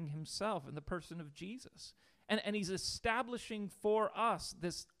suffering himself in the person of Jesus. And he's establishing for us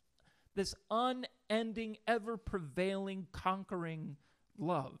this unending, ever-prevailing, conquering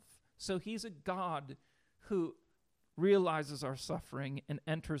love. So he's a God who realizes our suffering and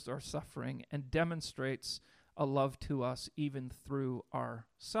enters our suffering and demonstrates a love to us even through our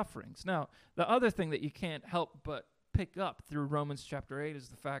sufferings. Now, the other thing that you can't help but pick up through Romans chapter 8 is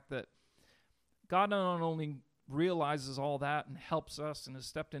the fact that God not only realizes all that and helps us and has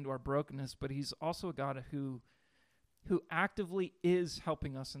stepped into our brokenness, but he's also a God who actively is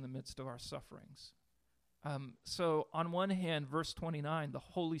helping us in the midst of our sufferings. So on one hand, verse 29, the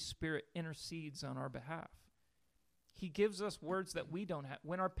Holy Spirit intercedes on our behalf. He gives us words that we don't have.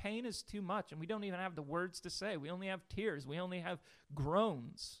 When our pain is too much and we don't even have the words to say, we only have tears, we only have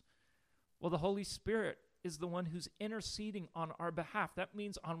groans. Well, the Holy Spirit is the one who's interceding on our behalf. That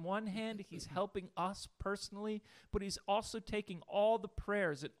means on one hand, he's helping us personally, but he's also taking all the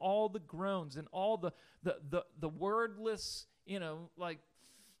prayers and all the groans and all the wordless,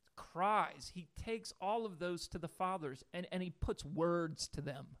 cries. He takes all of those to the Father's and he puts words to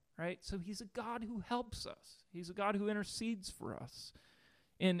them. Right? So he's a God who helps us. He's a God who intercedes for us.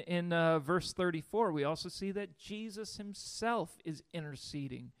 In verse 34, we also see that Jesus himself is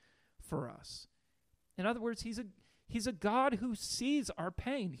interceding for us. In other words, he's a God who sees our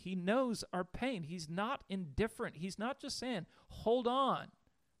pain. He knows our pain. He's not indifferent. He's not just saying, hold on,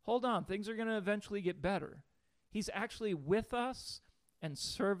 things are going to eventually get better. He's actually with us and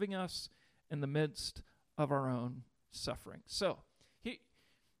serving us in the midst of our own suffering. So,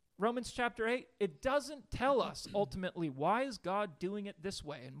 Romans chapter 8, it doesn't tell us ultimately why is God doing it this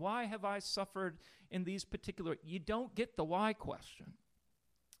way and why have I suffered in these particular. You don't get the why question.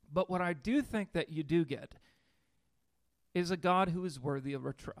 But what I do think that you do get is a God who is worthy of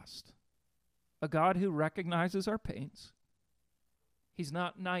our trust, a God who recognizes our pains. He's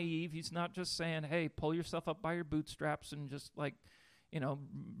not naive. He's not just saying, hey, pull yourself up by your bootstraps and just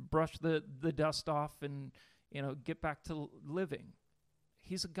brush the dust off and, get back to living.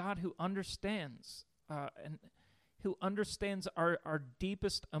 He's a God who understands and who understands our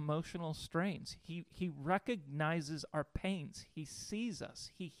deepest emotional strains. He recognizes our pains. He sees us.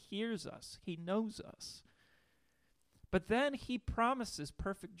 He hears us. He knows us. But then he promises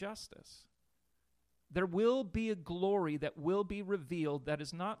perfect justice. there will be a glory that will be revealed that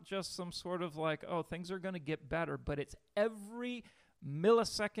is not just some sort of like, oh, things are going to get better, but it's every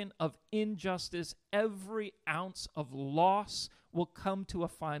millisecond of injustice, every ounce of loss will come to a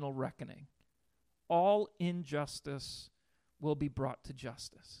final reckoning. All injustice will be brought to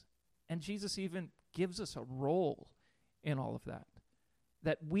justice. And Jesus even gives us a role in all of that,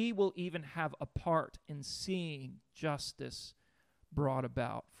 that we will even have a part in seeing justice brought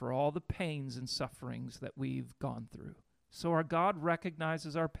about for all the pains and sufferings that we've gone through. So our God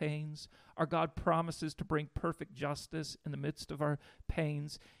recognizes our pains. Our God promises to bring perfect justice in the midst of our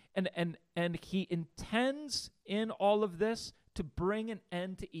pains. And he intends in all of this to bring an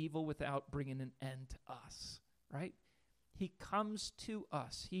end to evil without bringing an end to us, right? He comes to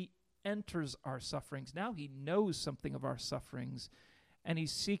us. He enters our sufferings. Now he knows something of our sufferings, and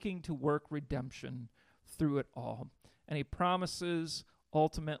he's seeking to work redemption through it all. And he promises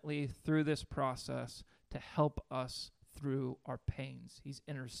ultimately through this process to help us through our pains. He's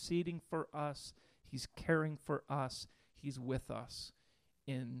interceding for us. He's caring for us. He's with us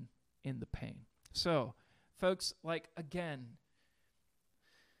in the pain. So, folks, like, again,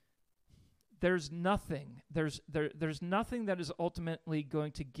 there's nothing that is ultimately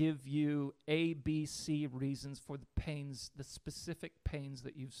going to give you A, B, C reasons for the pains, the specific pains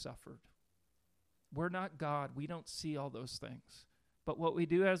that you've suffered. We're not God. We don't see all those things. But what we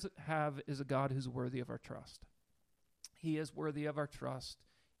do have is a God who's worthy of our trust. He is worthy of our trust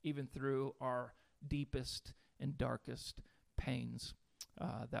even through our deepest and darkest pains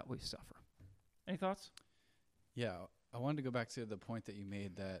that we suffer. Any thoughts? Yeah, I wanted to go back to the point that you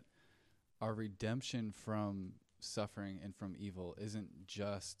made that our redemption from suffering and from evil isn't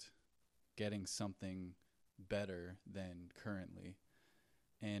just getting something better than currently.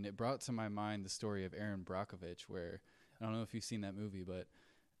 And it brought to my mind the story of Erin Brockovich, where, I don't know if you've seen that movie, but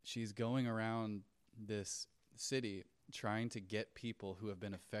she's going around this city trying to get people who have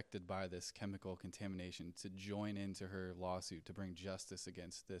been affected by this chemical contamination to join into her lawsuit to bring justice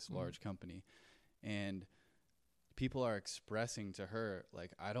against this large company. And people are expressing to her,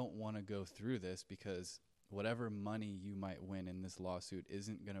 like, I don't want to go through this because whatever money you might win in this lawsuit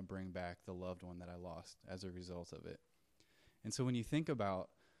isn't going to bring back the loved one that I lost as a result of it. And so when you think about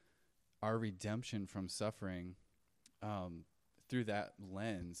our redemption from suffering through that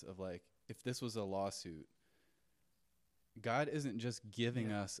lens of, like, if this was a lawsuit, God isn't just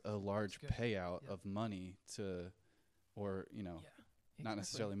giving us a large payout of money to, or, you know, not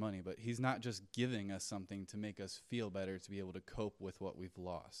necessarily money, but he's not just giving us something to make us feel better to be able to cope with what we've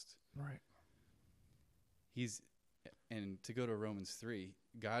lost. Right. And to go to Romans 3,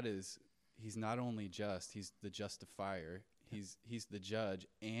 he's not only just, he's the justifier. He's the judge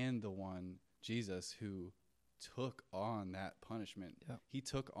and the one, Jesus, who took on that punishment. Yep. He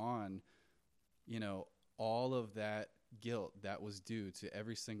took on, all of that guilt that was due to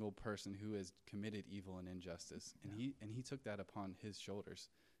every single person who has committed evil and injustice. And he took that upon his shoulders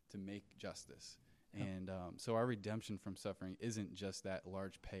to make justice. Yep. And so our redemption from suffering isn't just that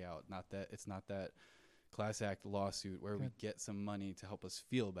large payout. It's not that class act lawsuit where we get some money to help us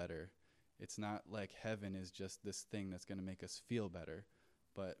feel better. It's not like heaven is just this thing that's going to make us feel better.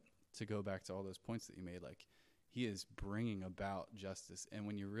 But to go back to all those points that you made, like, he is bringing about justice. And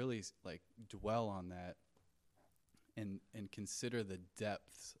when you really, like, dwell on that and consider the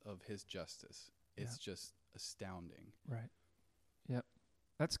depths of his justice, it's just astounding. Right. Yep.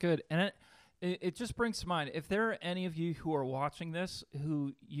 That's good. And it just brings to mind, if there are any of you who are watching this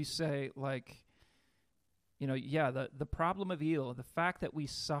who you say, like, the problem of evil, the fact that we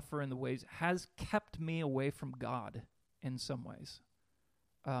suffer in the ways, has kept me away from God in some ways.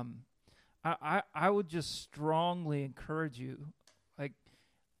 I would just strongly encourage you, like,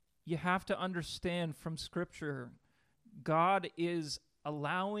 you have to understand from Scripture, God is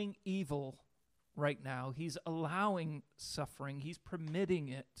allowing evil right now. He's allowing suffering. He's permitting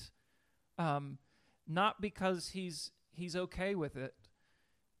it, not because he's okay with it,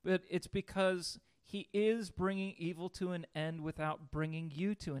 but it's because he is bringing evil to an end without bringing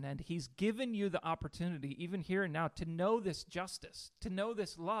you to an end. He's given you the opportunity, even here and now, to know this justice, to know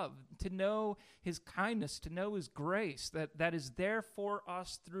this love, to know his kindness, to know his grace that is there for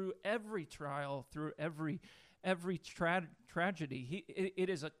us through every trial, through every tragedy. It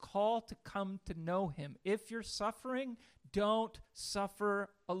is a call to come to know him. If you're suffering, don't suffer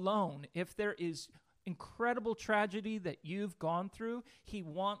alone. If there is incredible tragedy that you've gone through, he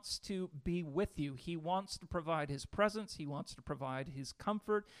wants to be with you. He wants to provide his presence. He wants to provide his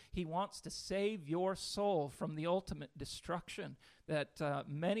comfort. He wants to save your soul from the ultimate destruction that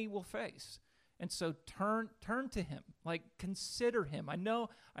many will face. And so turn to him, like consider him. I know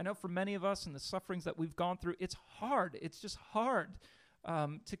for many of us and the sufferings that we've gone through, it's hard. It's just hard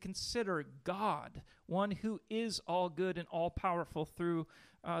to consider God, one who is all good and all powerful through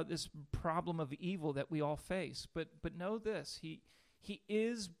this problem of evil that we all face. But know this, he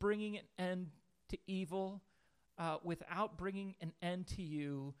is bringing an end to evil without bringing an end to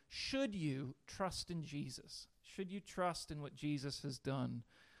you, should you trust in Jesus, should you trust in what Jesus has done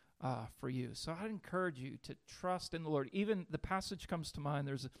for you. So I'd encourage you to trust in the Lord. Even the passage comes to mind.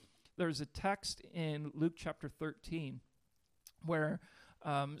 There's a text in Luke chapter 13 where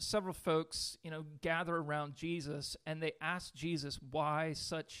several folks, gather around Jesus, and they ask Jesus why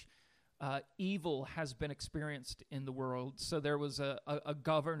such evil has been experienced in the world. So there was a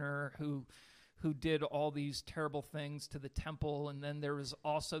governor who did all these terrible things to the temple, and then there was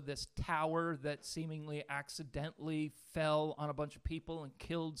also this tower that seemingly accidentally fell on a bunch of people and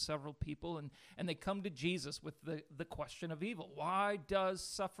killed several people, and they come to Jesus with the question of evil. Why does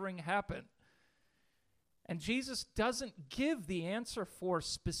suffering happen? And Jesus doesn't give the answer for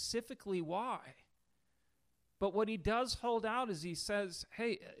specifically why. But what he does hold out is he says,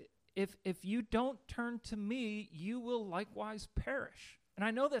 hey, if you don't turn to me, you will likewise perish. And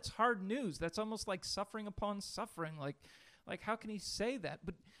I know that's hard news. That's almost like suffering upon suffering. Like how can he say that?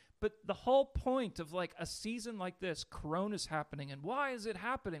 But the whole point of like a season like this, Corona's happening. And why is it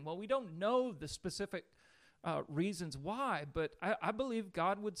happening? Well, we don't know the specific reasons why, but I believe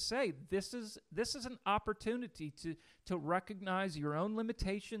God would say this is an opportunity to recognize your own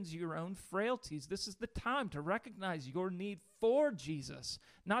limitations, your own frailties. This is the time to recognize your need for Jesus,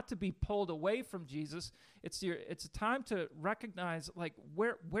 not to be pulled away from Jesus. It's a time to recognize like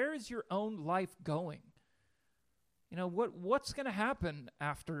where is your own life going? What's going to happen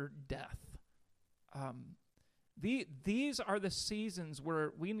after death? These are the seasons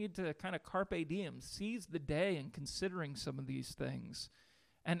where we need to kind of carpe diem, seize the day in considering some of these things.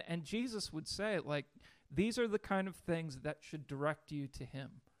 And Jesus would say, like, these are the kind of things that should direct you to him.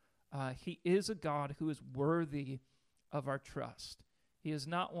 He is a God who is worthy of our trust. He is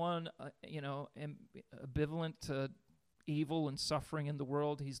not one, ambivalent to evil and suffering in the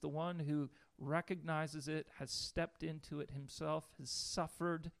world. He's the one who recognizes it, has stepped into it himself, has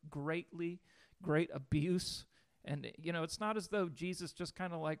suffered great abuse. And, it's not as though Jesus just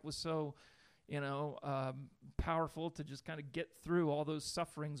kind of like was so, powerful to just kind of get through all those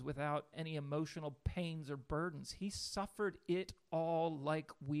sufferings without any emotional pains or burdens. He suffered it all like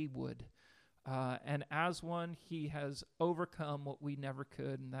we would. And as one, he has overcome what we never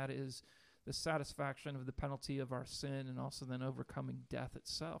could, and that is the satisfaction of the penalty of our sin and also then overcoming death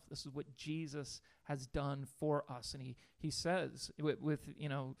itself. This is what Jesus has done for us. And he says, with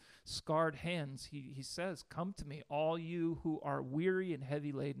scarred hands, he says, come to me, all you who are weary and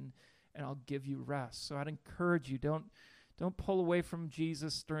heavy laden, and I'll give you rest. So I'd encourage you, don't pull away from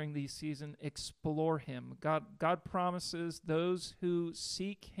Jesus during these seasons. Explore him. God promises those who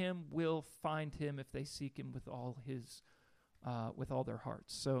seek him will find him if they seek him with all their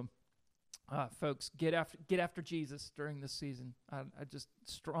hearts. So folks, get after Jesus during this season. I just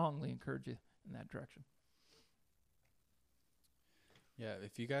strongly encourage you in that direction. Yeah,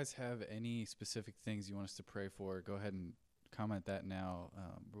 if you guys have any specific things you want us to pray for, go ahead and comment that now.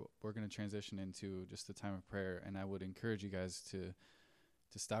 We're going to transition into just a time of prayer, and I would encourage you guys to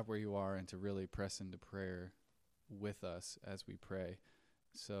stop where you are and to really press into prayer with us as we pray.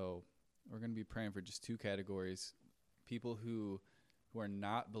 So we're going to be praying for just two categories: people who are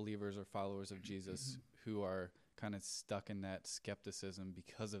not believers or followers of Jesus, who are kind of stuck in that skepticism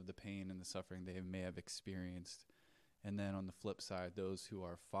because of the pain and the suffering they may have experienced. And then on the flip side, those who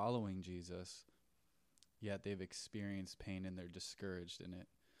are following Jesus, yet they've experienced pain and they're discouraged in it.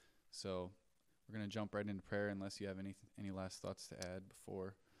 So we're going to jump right into prayer unless you have any last thoughts to add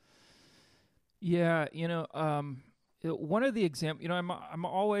before. Yeah, one of the examples, I'm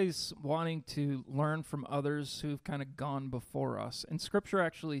always wanting to learn from others who've kind of gone before us. And Scripture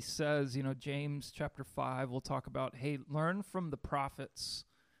actually says, James chapter 5 will talk about, hey, learn from the prophets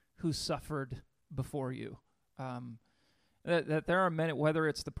who suffered before you. That there are many, whether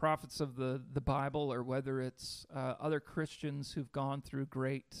it's the prophets of the Bible or whether it's other Christians who've gone through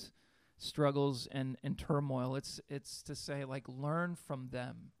great struggles and turmoil. It's to say, like, learn from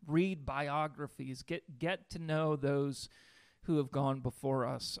them, read biographies, get to know those who have gone before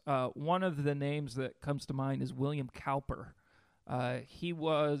us. One of the names that comes to mind is William Cowper. He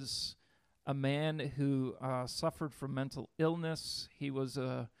was a man who suffered from mental illness. He was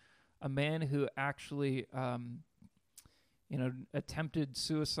a man who actually attempted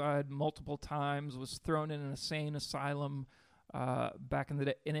suicide multiple times, was thrown in an insane asylum, back in the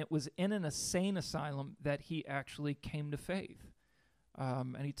day. And it was in an insane asylum that he actually came to faith.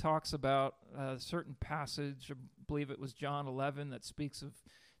 And he talks about a certain passage, I believe it was John 11, that speaks of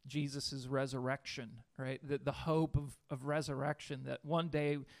Jesus' resurrection, right? The hope of resurrection, that one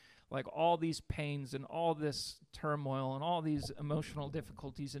day, like all these pains and all this turmoil and all these emotional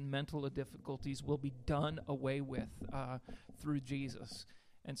difficulties and mental difficulties will be done away with through Jesus.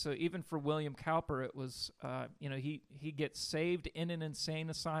 And so even for William Cowper, it was, he gets saved in an insane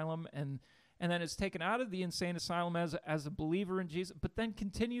asylum and then is taken out of the insane asylum as a believer in Jesus, but then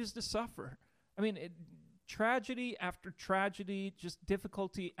continues to suffer. I mean, tragedy after tragedy, just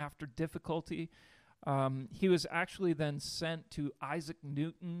difficulty after difficulty. He was actually then sent to Isaac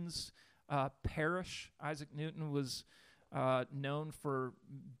Newton's parish. Isaac Newton was known for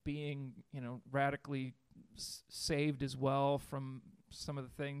being, radically saved as well from some of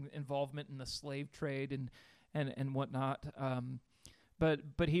the involvement in the slave trade and whatnot.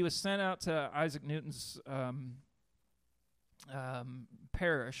 But he was sent out to Isaac Newton's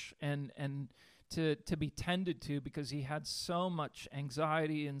parish and to be tended to, because he had so much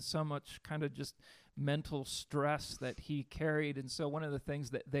anxiety and so much kind of just mental stress that he carried. And so one of the things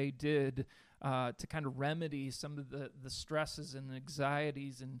that they did to kind of remedy some of the stresses and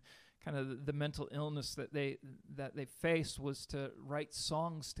anxieties and kind of the mental illness that they faced was to write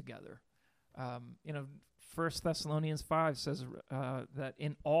songs together. 1 Thessalonians 5 says that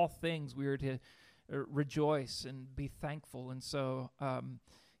in all things we are to rejoice and be thankful. And so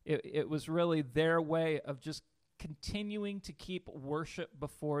it was really their way of just continuing to keep worship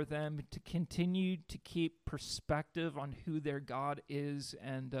before them, to continue to keep perspective on who their God is.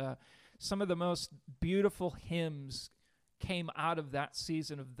 And some of the most beautiful hymns came out of that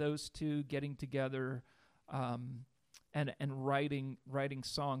season of those two getting together and writing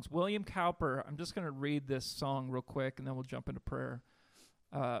songs. William Cowper, I'm just going to read this song real quick, and then we'll jump into prayer.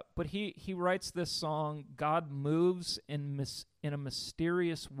 But he writes this song, God moves in a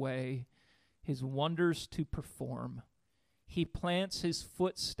mysterious way, his wonders to perform. He plants his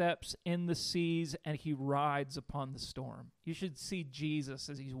footsteps in the seas, and he rides upon the storm. You should see Jesus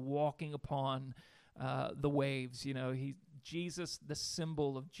as he's walking upon the waves. Jesus, the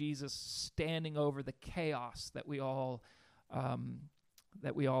symbol of Jesus standing over the chaos that we all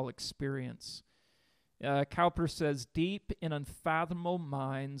experience. Cowper says, deep in unfathomable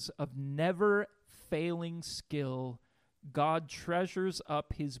minds of never-failing skill, God treasures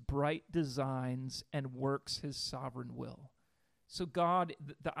up his bright designs and works his sovereign will. So God,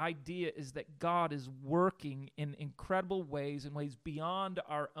 the idea is that God is working in incredible ways, in ways beyond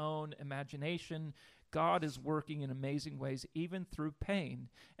our own imagination. God is working in amazing ways, even through pain.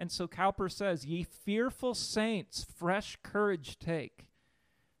 And so Cowper says, ye fearful saints, fresh courage take.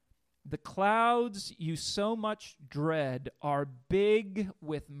 The clouds you so much dread are big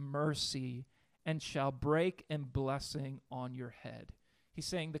with mercy and shall break in blessing on your head. He's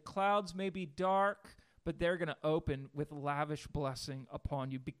saying the clouds may be dark, but they're going to open with lavish blessing upon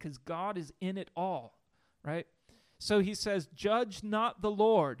you because God is in it all, right? So he says, judge not the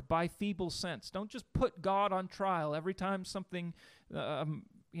Lord by feeble sense. Don't just put God on trial every time something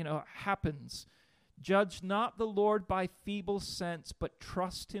happens. Judge not the Lord by feeble sense, but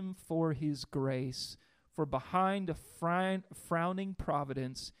trust him for his grace. For behind a frowning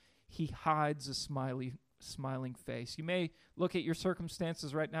providence, he hides a smiling face. You may look at your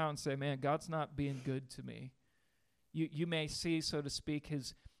circumstances right now and say, man, God's not being good to me. You may see, so to speak,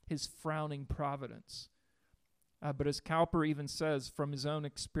 his frowning providence. But as Cowper even says from his own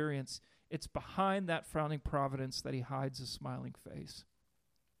experience, it's behind that frowning providence that he hides a smiling face.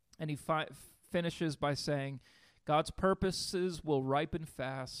 And he finishes by saying, God's purposes will ripen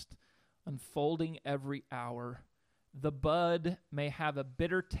fast, unfolding every hour. The bud may have a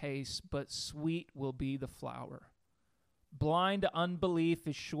bitter taste, but sweet will be the flower. Blind unbelief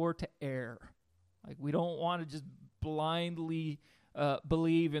is sure to err. Like, we don't want to just blindly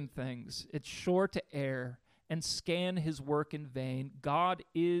believe in things. It's sure to err and scan his work in vain. God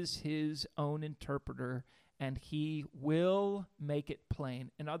is his own interpreter, and he will make it plain.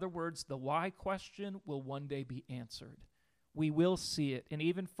 In other words, the why question will one day be answered. We will see it. And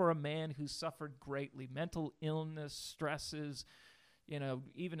even for a man who suffered greatly, mental illness, stresses,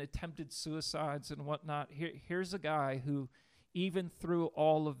 even attempted suicides and whatnot, here's a guy who, even through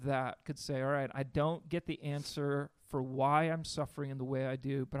all of that, could say, all right, I don't get the answer for why I'm suffering in the way I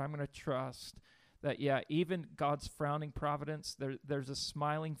do, but I'm going to trust that, even God's frowning providence, there's a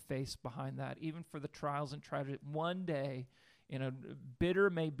smiling face behind that, even for the trials and tragedy. One day,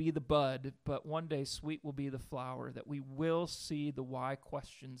 bitter may be the bud, but one day sweet will be the flower, that we will see the why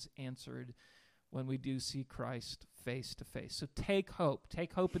questions answered when we do see Christ face to face. So take hope.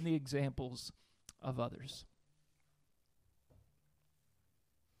 Take hope in the examples of others.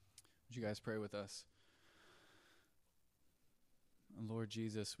 Would you guys pray with us? Lord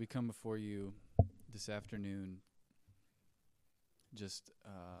Jesus, we come before you this afternoon just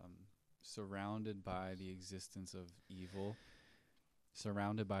surrounded by the existence of evil,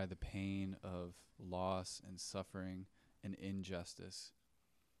 surrounded by the pain of loss and suffering and injustice.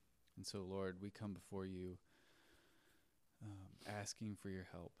 And so, Lord, we come before you asking for your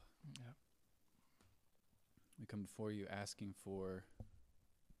help. Yeah. We come before you asking for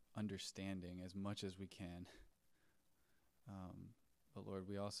understanding as much as we can. But Lord,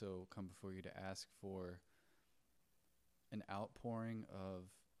 we also come before you to ask for an outpouring of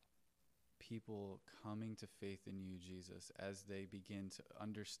people coming to faith in you, Jesus, as they begin to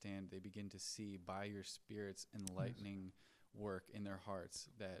understand, they begin to see by your Spirit's enlightening work in their hearts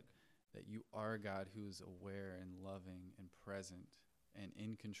that you are a God who's aware and loving and present and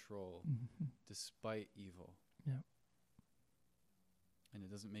in control despite evil. Yeah. And it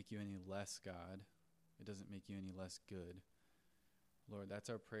doesn't make you any less God. It doesn't make you any less good. Lord, that's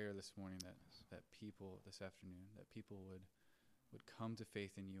our prayer this morning, that people, this afternoon, that people would come to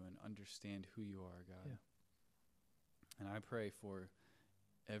faith in you and understand who you are, God. Yeah. And I pray for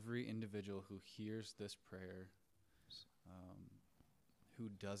every individual who hears this prayer, who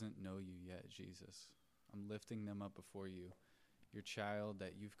doesn't know you yet, Jesus. I'm lifting them up before you, your child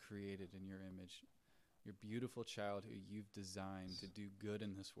that you've created in your image, your beautiful child who you've designed to do good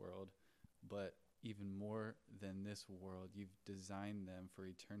in this world, but even more than this world, you've designed them for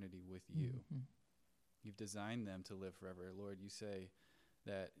eternity with you. You've designed them to live forever. Lord, you say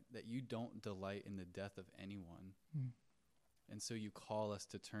that you don't delight in the death of anyone. And so you call us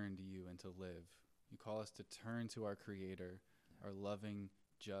to turn to you and to live. You call us to turn to our Creator, our loving,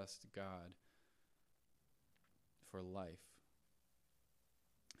 just God, for life.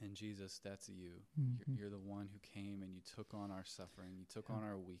 And Jesus, that's you. You're the one who came and you took on our suffering. You took on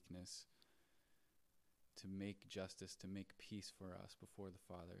our weakness to make justice, to make peace for us before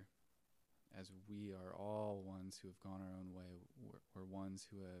the Father. As we are all ones who have gone our own way, we're ones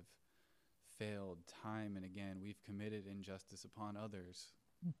who have failed time and again. We've committed injustice upon others.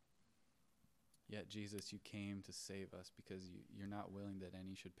 Yet, Jesus, you came to save us because you're not willing that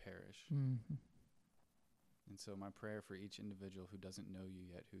any should perish. And so my prayer for each individual who doesn't know you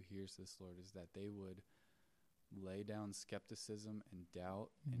yet, who hears this, Lord, is that they would lay down skepticism and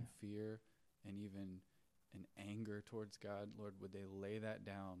doubt and fear and even an anger towards God. Lord, would they lay that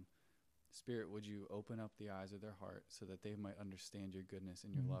down? Spirit, would you open up the eyes of their heart so that they might understand your goodness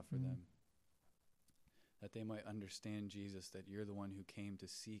and your love for them? That they might understand, Jesus, that you're the one who came to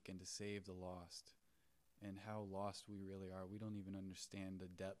seek and to save the lost, and how lost we really are. We don't even understand the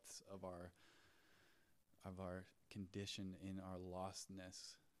depths of our condition in our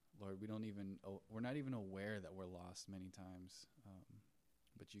lostness. Lord, we're not even aware that we're lost many times.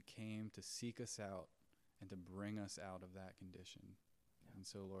 But you came to seek us out and to bring us out of that condition. And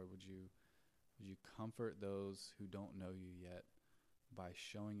so, Lord, would you comfort those who don't know you yet by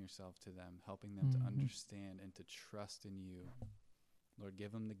showing yourself to them, helping them to understand and to trust in you. Lord,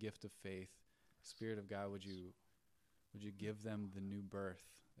 give them the gift of faith. Spirit of God, would you give them the new birth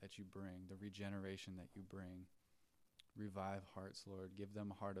that you bring, the regeneration that you bring. Revive hearts, Lord. Give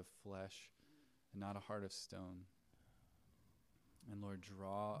them a heart of flesh and not a heart of stone. And Lord,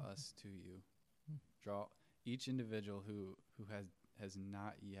 draw us to you. Draw each individual who has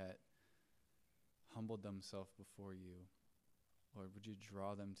not yet humbled themselves before you. Lord, would you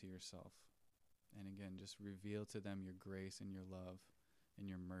draw them to yourself? And again, just reveal to them your grace and your love and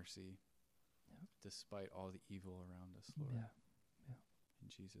your mercy, despite all the evil around us, Lord. In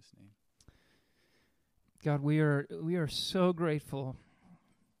Jesus' name. God, we are so grateful.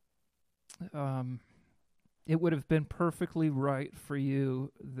 It would have been perfectly right for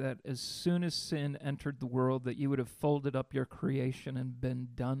you that as soon as sin entered the world, that you would have folded up your creation and been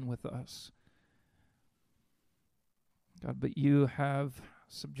done with us. God, but you have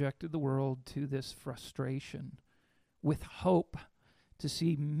subjected the world to this frustration with hope to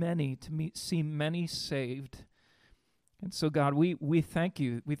see many saved. And so, God, we thank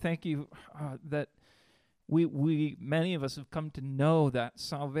you. We thank you that we many of us have come to know that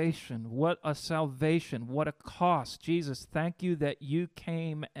salvation. What a salvation! What a cost! Jesus, thank you that you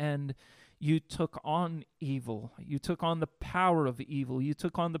came and you took on evil. You took on the power of evil. You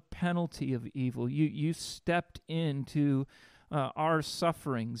took on the penalty of evil. You stepped into our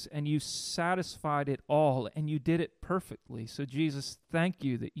sufferings and you satisfied it all, and you did it perfectly. So, Jesus, thank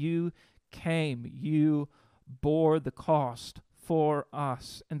you that you came. You bore the cost for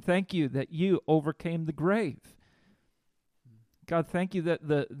us. And thank you that you overcame the grave. God, thank you that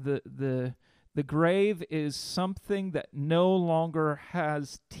the grave is something that no longer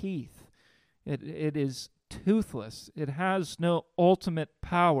has teeth. It is toothless. It has no ultimate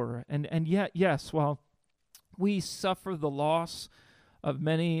power. And yet, yes, while we suffer the loss of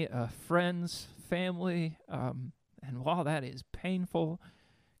many friends, family, and while that is painful,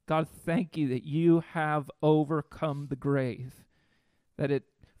 God, thank you that you have overcome the grave. That it,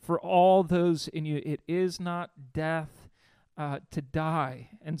 for all those in you, it is not death to die.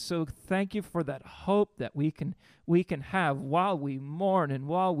 And so thank you for that hope that we can have while we mourn and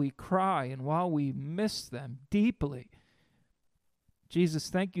while we cry and while we miss them deeply. Jesus,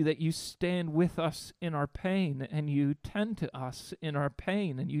 thank you that you stand with us in our pain, and you tend to us in our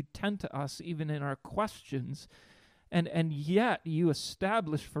pain, and you tend to us even in our questions. And yet you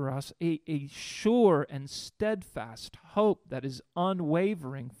establish for us a sure and steadfast hope that is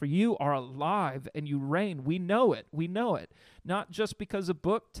unwavering. For you are alive and you reign. We know it. We know it. Not just because a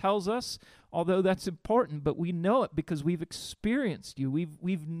book tells us, although that's important, but we know it because we've experienced you.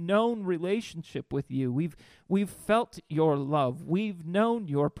 We've known relationship with you. We've felt your love. We've known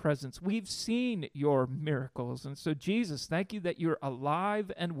your presence. We've seen your miracles. And so, Jesus, thank you that you're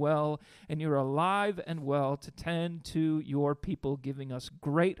alive and well, and you're alive and well to tend to your people, giving us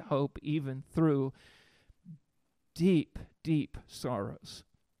great hope even through deep, deep sorrows.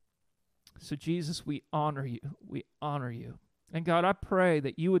 So, Jesus, we honor you. We honor you. And God, I pray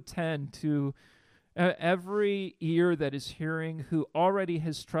that you would tend to every ear that is hearing who already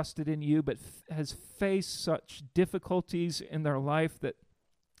has trusted in you but has faced such difficulties in their life that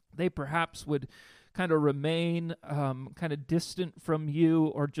they perhaps would kind of remain kind of distant from you,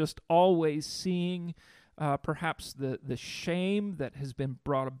 or just always seeing perhaps the shame that has been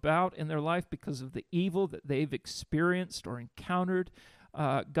brought about in their life because of the evil that they've experienced or encountered.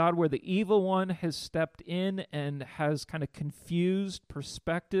 God, where the evil one has stepped in and has kind of confused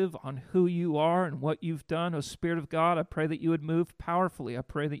perspective on who you are and what you've done. Oh, Spirit of God, I pray that you would move powerfully. I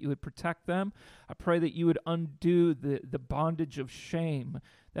pray that you would protect them. I pray that you would undo the bondage of shame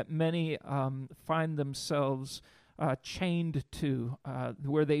that many find themselves chained to,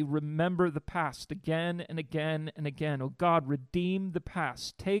 where they remember the past again and again and again. Oh God, redeem the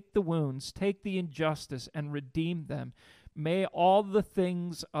past. Take the wounds, take the injustice, and redeem them. May all the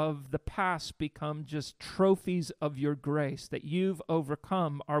things of the past become just trophies of your grace, that you've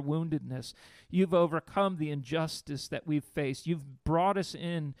overcome our woundedness. You've overcome the injustice that we've faced. You've brought us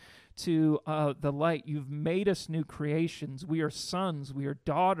in to the light. You've made us new creations. We are sons. We are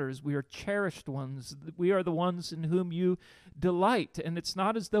daughters. We are cherished ones. We are the ones in whom you delight. And it's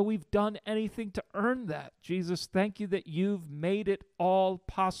not as though we've done anything to earn that. Jesus, thank you that you've made it all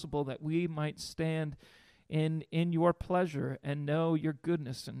possible that we might stand in your pleasure and know your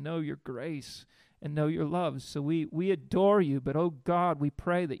goodness and know your grace and know your love. So we adore you, but oh God, we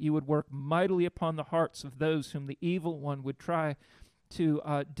pray that you would work mightily upon the hearts of those whom the evil one would try to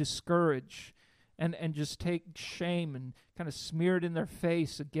discourage and just take shame and kind of smear it in their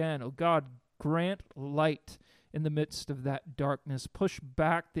face again. Oh God, grant light in the midst of that darkness. Push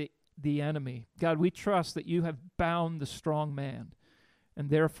back the enemy. God, we trust that you have bound the strong man, and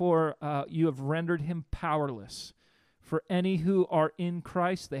therefore you have rendered him powerless. For any who are in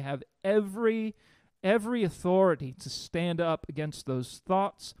Christ, they have every authority to stand up against those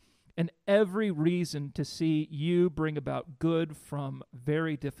thoughts and every reason to see you bring about good from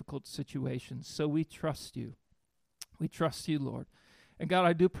very difficult situations. So we trust you. We trust you, Lord. And God,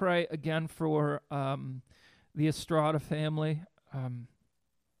 I do pray again for the Estrada family.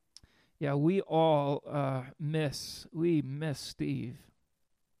 We all miss Steve.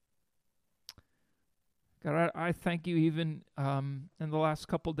 God, I thank you even in the last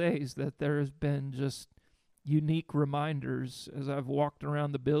couple days that there has been just unique reminders as I've walked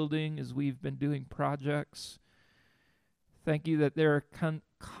around the building, as we've been doing projects. Thank you that there are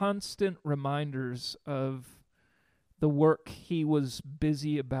constant reminders of the work he was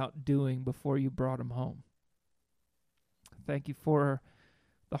busy about doing before you brought him home. Thank you for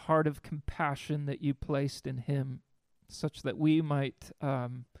the heart of compassion that you placed in him, such that we might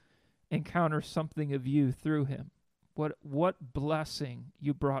encounter something of you through him. What blessing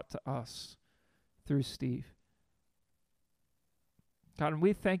you brought to us through Steve. God, and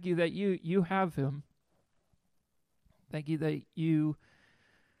we thank you that you have him. Thank you that you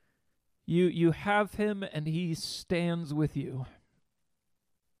have him and he stands with you.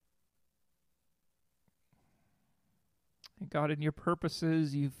 And God, in your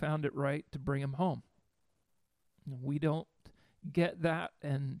purposes, you found it right to bring him home. We don't get that,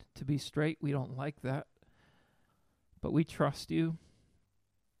 and to be straight, we don't like that. But we trust you.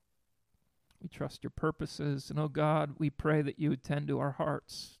 We trust your purposes. And, oh God, we pray that you would tend to our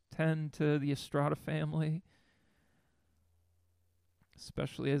hearts, tend to the Estrada family,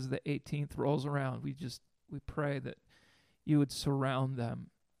 especially as the 18th rolls around. We pray that you would surround them.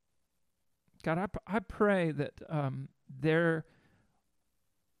 God, I pray that there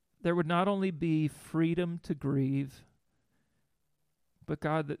would not only be freedom to grieve, but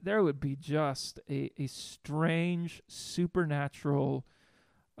God, that there would be just a strange, supernatural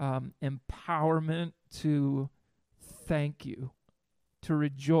empowerment to thank you, to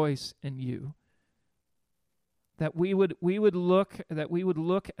rejoice in you. That we would look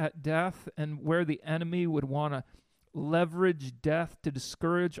at death and where the enemy would want to leverage death to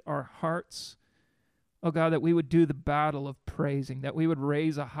discourage our hearts. Oh God, that we would do the battle of praising, that we would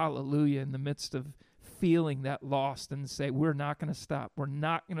raise a hallelujah in the midst of feeling that lost and say, we're not going to stop. We're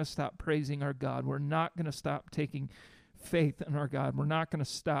not going to stop praising our God. We're not going to stop taking faith in our God. We're not going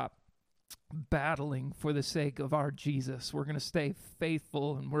to stop battling for the sake of our Jesus. We're going to stay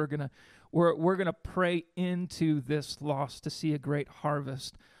faithful, and we're going to pray into this loss to see a great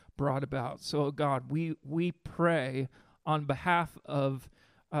harvest brought about. So, God, we pray on behalf of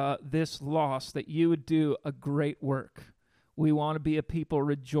this loss that you would do a great work. We want to be a people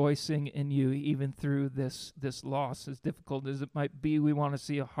rejoicing in you even through this loss, as difficult as it might be. We want to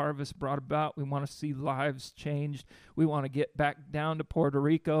see a harvest brought about. We want to see lives changed. We want to get back down to Puerto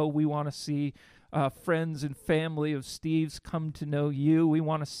Rico. We want to see friends and family of Steve's come to know you. We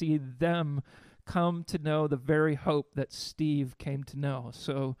want to see them come to know the very hope that Steve came to know.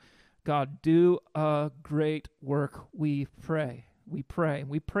 So, God, do a great work, we pray. We pray.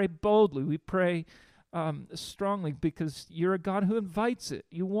 We pray boldly. We pray strongly because you're a God who invites it.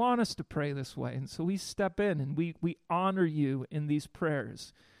 You want us to pray this way. And so we step in and we honor you in these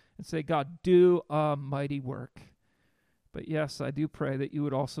prayers and say, God, do a mighty work. But yes, I do pray that you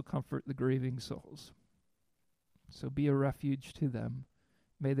would also comfort the grieving souls. So be a refuge to them.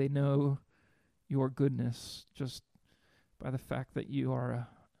 May they know your goodness just by the fact that you are an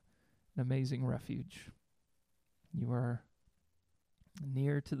amazing refuge. You are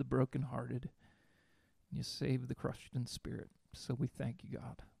near to the brokenhearted. You save the crushed in spirit. So we thank you,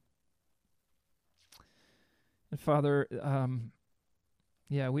 God. And Father,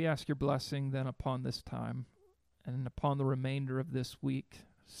 we ask your blessing then upon this time and upon the remainder of this week.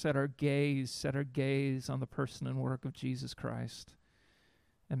 Set our gaze on the person and work of Jesus Christ.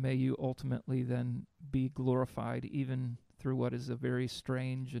 And may you ultimately then be glorified even through what is a very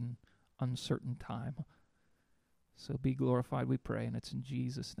strange and uncertain time. So be glorified, we pray, and it's in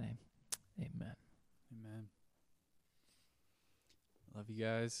Jesus' name. Amen. Amen. Love you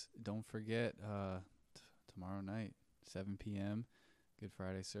guys. Don't forget, tomorrow night, 7 p.m., Good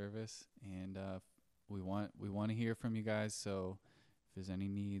Friday service. And we want to hear from you guys. So if there's any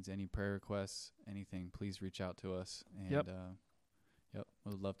needs, any prayer requests, anything, please reach out to us. And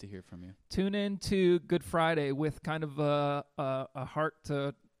we'd love to hear from you. Tune in to Good Friday with kind of a heart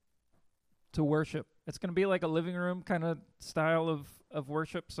to worship. It's going to be like a living room kind of style of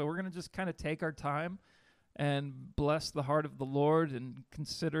worship. So we're going to just kind of take our time and bless the heart of the Lord and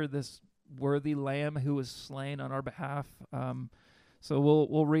consider this worthy Lamb who was slain on our behalf. So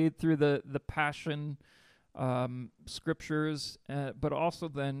we'll read through the Passion scriptures, but also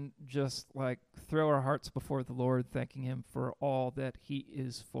then just like throw our hearts before the Lord, thanking him for all that he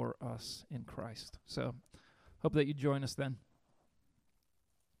is for us in Christ. So hope that you join us then.